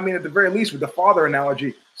 At the very least, with the father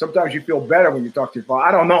analogy, sometimes you feel better when you talk to your father.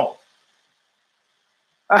 I don't know.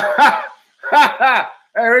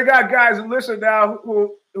 Hey, we got guys who listen now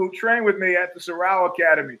who train with me at the Sorrel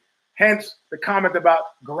Academy. Hence the comment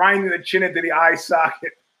about grinding the chin into the eye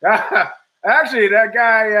socket. Actually, that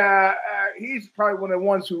guy he's probably one of the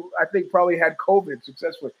ones who I think probably had COVID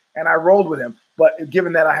successfully, and I rolled with him. But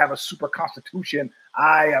given that I have a super constitution,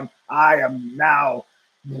 I am now.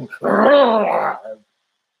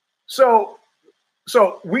 So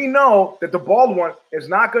we know that the bald one is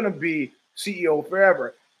not going to be CEO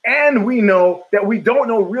forever. And we know that we don't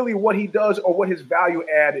know really what he does or what his value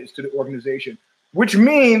add is to the organization, which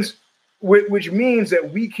means that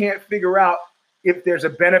we can't figure out if there's a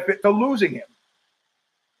benefit to losing him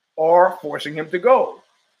or forcing him to go.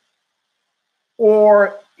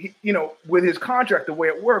 Or, with his contract, the way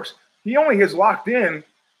it works, he only is locked in,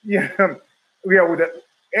 with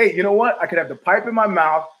hey, you know what? I could have the pipe in my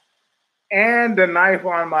mouth and the knife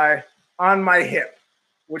on my hip,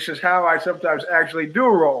 which is how I sometimes actually do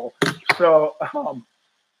roll. So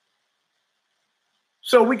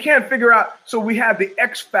we can't figure out. So we have the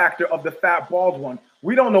X factor of the fat bald one.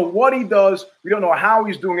 We don't know what he does. We don't know how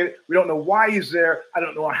he's doing it. We don't know why he's there. I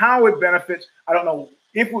don't know how it benefits. I don't know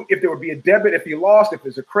if there would be a debit if he lost, if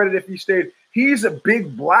there's a credit if he stayed. He's a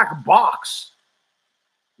big black box.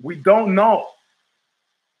 We don't know.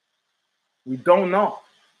 We don't know.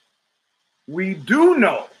 We do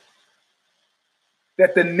know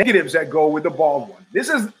that the negatives that go with the bald one, this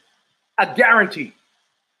is a guarantee.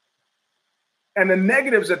 And the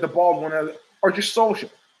negatives that the bald one are just social.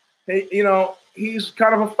 Hey, he's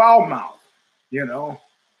kind of a foul mouth,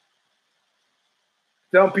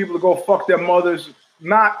 telling people to go fuck their mothers,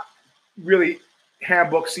 not really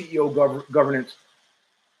handbook CEO governance.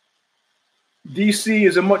 DC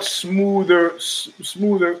is a much smoother,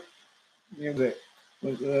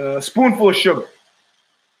 spoonful of sugar.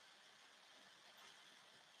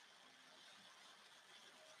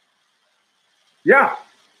 Yeah.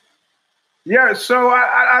 So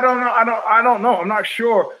I don't know. I don't know. I'm not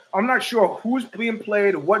sure. I'm not sure who's being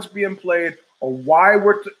played, what's being played, or why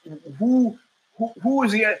who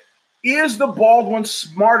is he? Is the bald one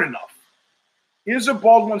smart enough? Is the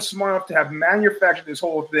bald one smart enough to have manufactured this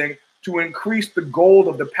whole thing to increase the gold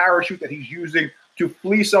of the parachute that he's using to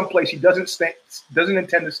flee someplace he doesn't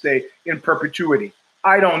intend to stay in perpetuity?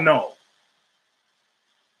 I don't know.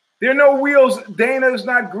 There are no wheels. Dana is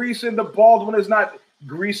not greasing. The bald one is not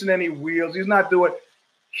greasing any wheels. He's not doing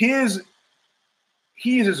his.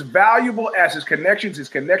 He's as valuable as his connections. His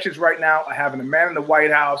connections right now are having a man in the White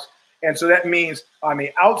House. And so that means on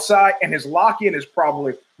the outside, and his lock-in is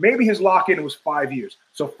maybe his lock-in was 5 years.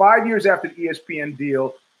 So 5 years after the ESPN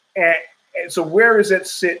deal. And so where does that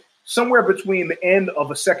sit? Somewhere between the end of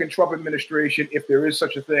a second Trump administration, if there is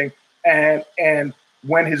such a thing, and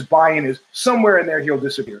when his buy-in is somewhere in there, he'll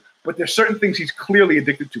disappear. But there's certain things he's clearly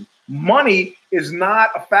addicted to. Money is not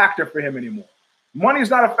a factor for him anymore. Money is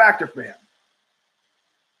not a factor for him.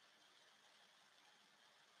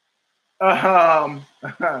 Well,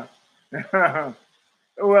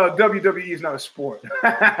 WWE is not a sport.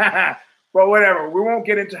 But whatever. We won't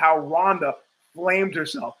get into how Rhonda flamed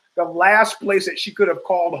herself. The last place that she could have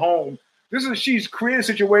called home. She's created a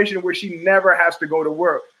situation where she never has to go to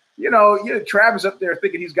work. Travis up there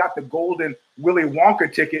thinking he's got the golden Willy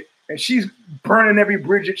Wonka ticket, and she's burning every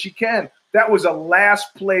bridge that she can. That was the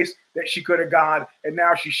last place that she could have gone, and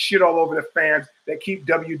now she's shit all over the fans that keep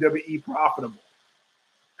WWE profitable.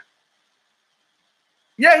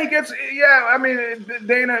 Yeah,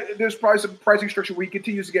 Dana, there's probably some pricing structure where he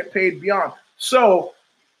continues to get paid beyond. So,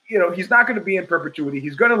 he's not going to be in perpetuity.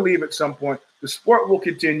 He's going to leave at some point. The sport will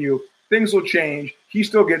continue. Things will change. He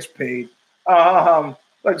still gets paid.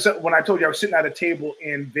 Like I said, when I told you I was sitting at a table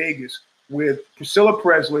in Vegas with Priscilla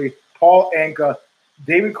Presley, Paul Anka,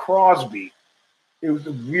 David Crosby. It was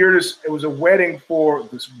the weirdest. It was a wedding for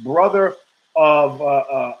this brother of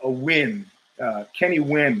a Wynn. Kenny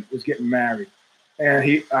Wynn was getting married.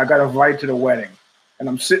 And I got invited to the wedding. And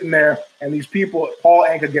I'm sitting there, and these people, Paul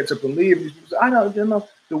Anka gets up and leaves. These people say, I know,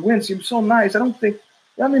 the Wynn seems so nice. I don't think,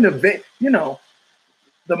 the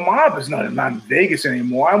mob is not in Vegas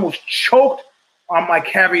anymore. I almost choked on my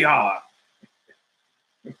caviar.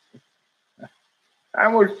 I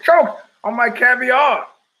almost choked on my caviar.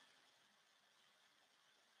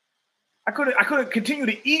 I couldn't continue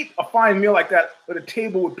to eat a fine meal like that at a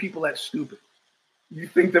table with people that stupid. You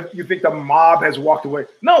think the mob has walked away?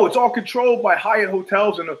 No, it's all controlled by Hyatt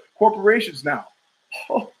hotels and the corporations now.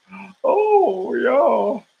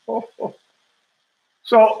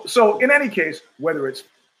 So in any case, whether it's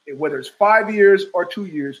 5 years or 2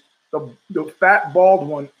 years, the fat bald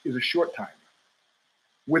one is a short time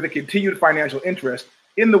with a continued financial interest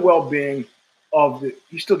in the well-being of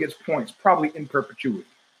he still gets points, probably in perpetuity.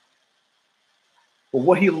 But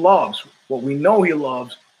what he loves, what we know he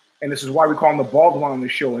loves, and this is why we call him the bald one on the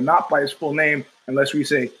show and not by his full name unless we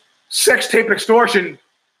say sex tape extortion.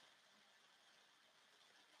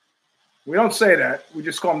 We don't say that. We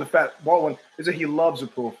just call him the fat bald one. Is that he loves a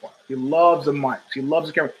profile. He loves the mics. He loves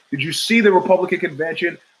the camera. Did you see the Republican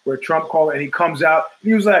convention where Trump called it and he comes out and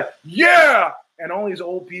he was like, yeah! And all these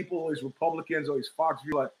old people, all these Republicans, all these Fox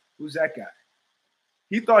View, like, who's that guy?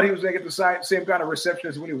 He thought he was going to get the same kind of reception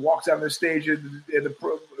as when he walks out on the stage at the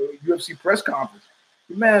UFC press conference.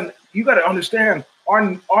 Man, you got to understand,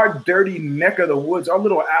 our dirty neck of the woods, our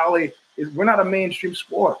little alley, we're not a mainstream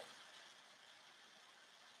sport.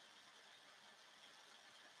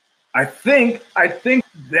 I think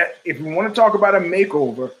that if we want to talk about a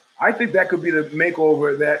makeover, I think that could be the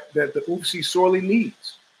makeover that the UFC sorely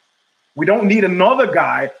needs. We don't need another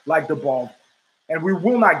guy like the Bald, and we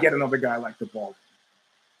will not get another guy like the Bald.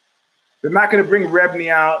 They're not going to bring Rebney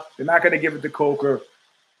out. They're not going to give it to Coker.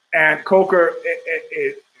 And Coker,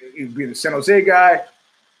 it being the San Jose guy,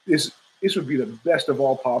 this would be the best of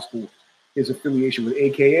all possible. His affiliation with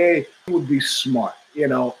AKA, it would be smart. You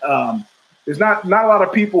know, there's not a lot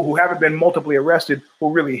of people who haven't been multiply arrested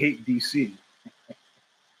who really hate DC.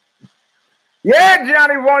 Yeah,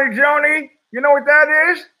 Johnny Ronnie Joni, you know what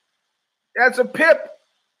that is? That's a pip.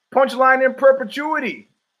 Punchline in perpetuity.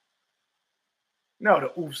 No, the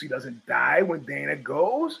UFC doesn't die when Dana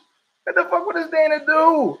goes. What the fuck? What does Dana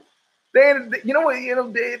do? Dana, you know what? You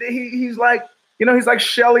know, he's like, you know, he's like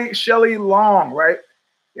Shelley Long, right?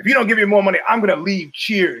 If you don't give me more money, I'm gonna leave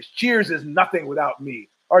Cheers. Cheers is nothing without me.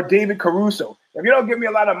 Or David Caruso. If you don't give me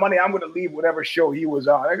a lot of money, I'm gonna leave whatever show he was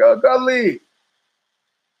on. I go leave.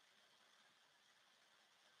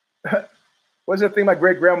 What's that thing my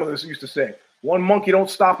great grandmother used to say? One monkey don't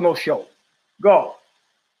stop no show. Go.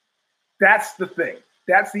 That's the thing.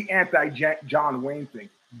 That's the anti-John Wayne thing.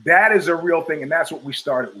 That is a real thing, and that's what we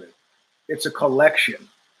started with. It's a collection.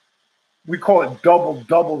 We call it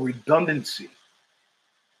double redundancy.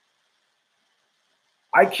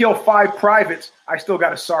 I kill 5 privates, I still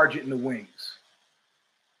got a sergeant in the wings.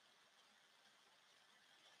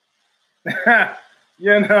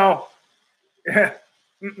 You know,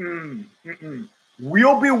 we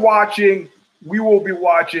will be watching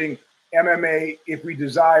MMA if we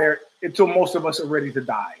desire until most of us are ready to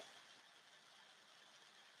die.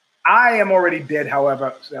 I am already dead,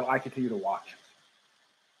 however, so I continue to watch.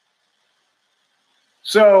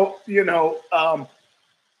 So, you know,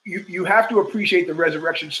 you have to appreciate the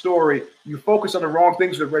resurrection story. You focus on the wrong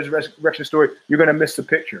things with the resurrection story, you're going to miss the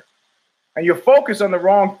picture. And you focus on the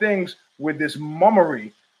wrong things with this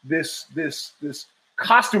mummery, this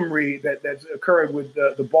costumery that's occurred with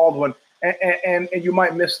the bald one, and you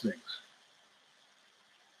might miss things.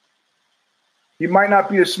 He might not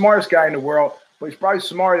be the smartest guy in the world, but he's probably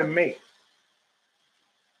smarter than me.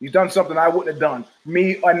 He's done something I wouldn't have done.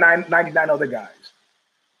 Me or 99 other guys.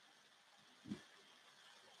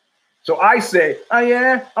 So I say, oh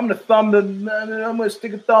yeah, I'm gonna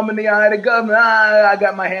stick a thumb in the eye of the government. I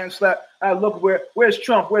got my hand slapped. Look, where's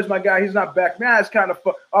Trump? Where's my guy? He's not back. It's kind of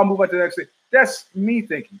fun. I'll move on to the next thing. That's me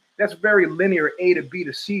thinking. That's very linear A to B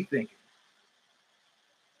to C thinking.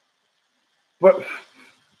 But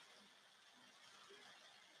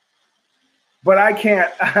I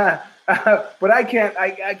can't. I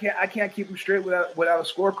can't keep him straight without a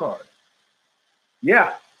scorecard.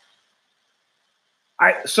 Yeah.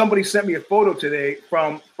 Somebody sent me a photo today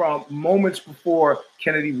from moments before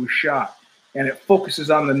Kennedy was shot, and it focuses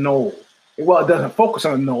on the knoll. Well, it doesn't focus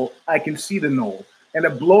on the knoll. I can see the knoll, and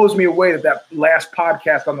it blows me away that last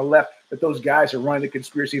podcast on the left that those guys are running the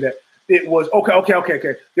conspiracy that it was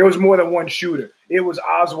okay. There was more than one shooter. It was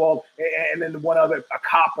Oswald and then one other, a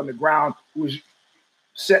cop on the ground who was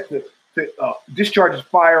set to discharge his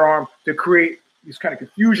firearm to create this kind of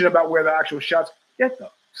confusion about where the actual shots.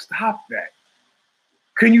 Stop that.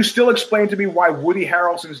 Can you still explain to me why Woody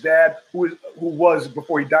Harrelson's dad, who was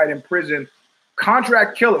before he died in prison,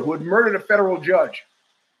 contract killer who had murdered a federal judge,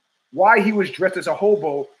 why he was dressed as a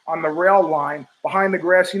hobo on the rail line behind the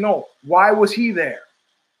grassy knoll? Why was he there?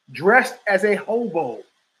 Dressed as a hobo.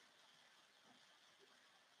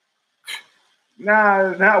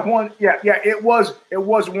 Not one. Yeah. It was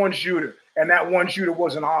one shooter, and that one shooter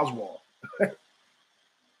wasn't Oswald.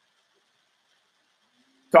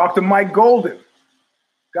 Talk to Mike Golden.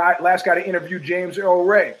 Last guy to interview James Earl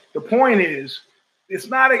Ray. The point is, it's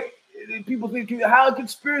not people think how a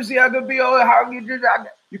conspiracy I could be. How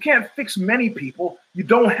you can't fix many people. You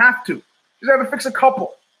don't have to. You just have to fix a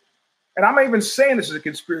couple. And I'm not even saying this is a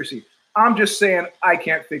conspiracy. I'm just saying I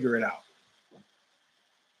can't figure it out.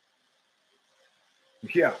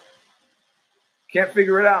 Yeah, can't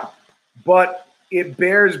figure it out. But it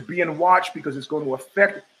bears being watched because it's going to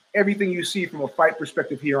affect everything you see from a fight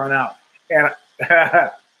perspective here on out. And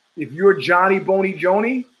if you're Johnny Boney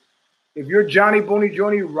Joni, if you're Johnny Boney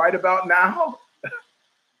Joni right about now,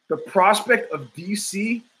 the prospect of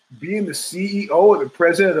DC being the CEO or the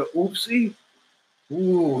president of Oopsie,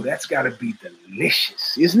 ooh, that's got to be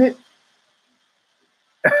delicious, isn't it?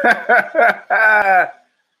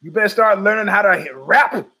 You better start learning how to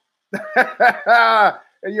rap.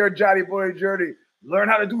 And you're a Johnny Boy Journey. Learn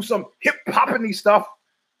how to do some hip hopping stuff.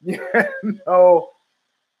 You know,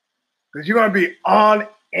 because you're going to be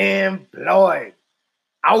unemployed.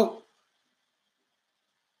 Out.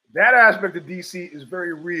 That aspect of DC is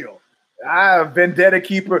very real. Vendetta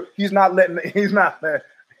Keeper. Nah,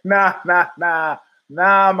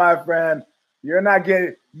 my friend. You're not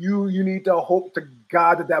getting, you need to hope to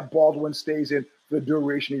God that Baldwin stays in for the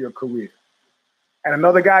duration of your career. And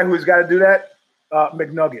another guy who's got to do that,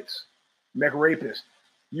 McNuggets, McRapist.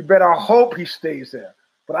 You better hope he stays there.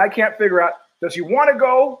 But I can't figure out, does he want to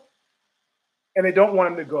go and they don't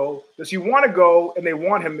want him to go? Does he want to go and they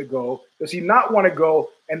want him to go? Does he not want to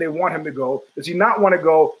go and they want him to go? Does he not want to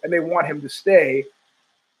go and they want him to stay?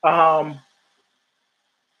 Do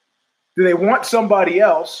they want somebody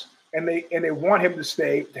else and they want him to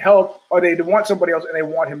stay to help, or they want somebody else and they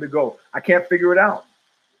want him to go? I can't figure it out.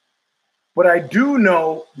 But I do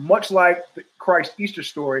know, much like the Christ Easter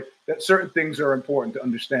story, that certain things are important to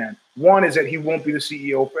understand. One is that he won't be the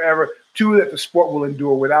CEO forever. Two, that the sport will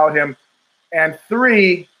endure without him. And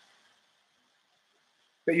three,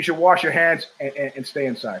 that you should wash your hands and stay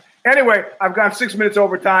inside. Anyway, I've gone 6 minutes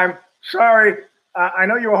over time. Sorry. I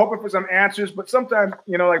know you were hoping for some answers, but sometimes,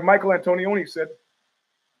 you know, like Michael Antonioni said,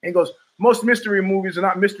 he goes, most mystery movies are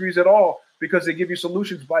not mysteries at all because they give you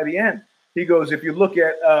solutions by the end. He goes, if you look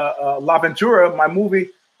at La Ventura, my movie,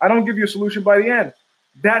 I don't give you a solution by the end.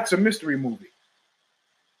 That's a mystery movie.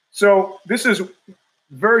 So this is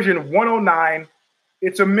version 109.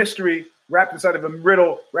 It's a mystery wrapped inside of a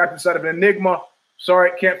riddle, wrapped inside of an enigma.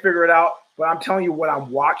 Sorry, can't figure it out, but I'm telling you what I'm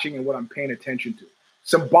watching and what I'm paying attention to.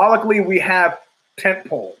 Symbolically, we have tent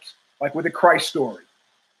poles, like with the Christ story.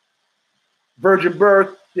 Virgin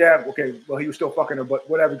birth, yeah, okay, well, he was still fucking her, but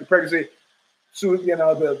whatever. The pregnancy, so, you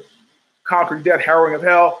know, the conquering death, harrowing of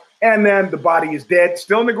hell, and then the body is dead,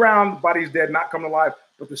 still in the ground, the body is dead, not coming alive,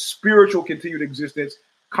 but the spiritual continued existence,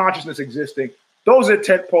 consciousness existing. Those are the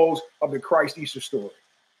tent poles of the Christ Easter story.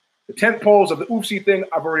 The tent poles of the oopsie thing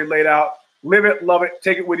I've already laid out. Live it, love it,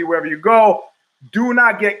 take it with you wherever you go. Do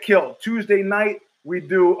not get killed. Tuesday night, we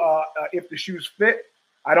do If the Shoes Fit.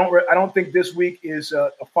 I don't think this week is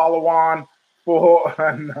a follow-on for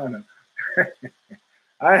no.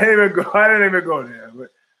 I didn't even go there, but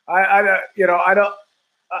I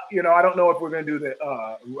don't know if we're going to do the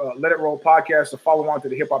Let It Roll podcast to follow on to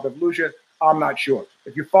the Hip Hop Evolution. I'm not sure.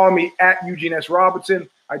 If you follow me at Eugene S. Robinson,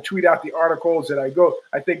 I tweet out the articles that I go.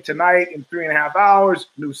 I think tonight in 3.5 hours,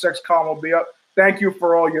 new sex column will be up. Thank you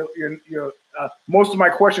for all your most of my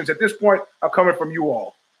questions at this point are coming from you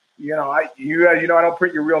all. You know, I don't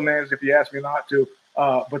print your real names if you ask me not to.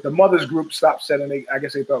 But the mothers group stopped sending. I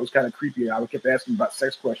guess they thought it was kind of creepy. I kept asking about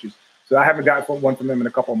sex questions. So I haven't gotten one from them in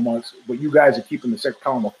a couple of months, but you guys are keeping the sex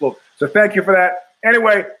column afloat. So thank you for that.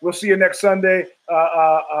 Anyway, we'll see you next Sunday.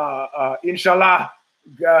 Inshallah,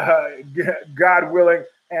 God willing.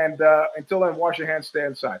 And until then, wash your hands, stay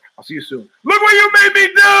inside. I'll see you soon. Look what you made me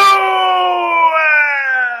do!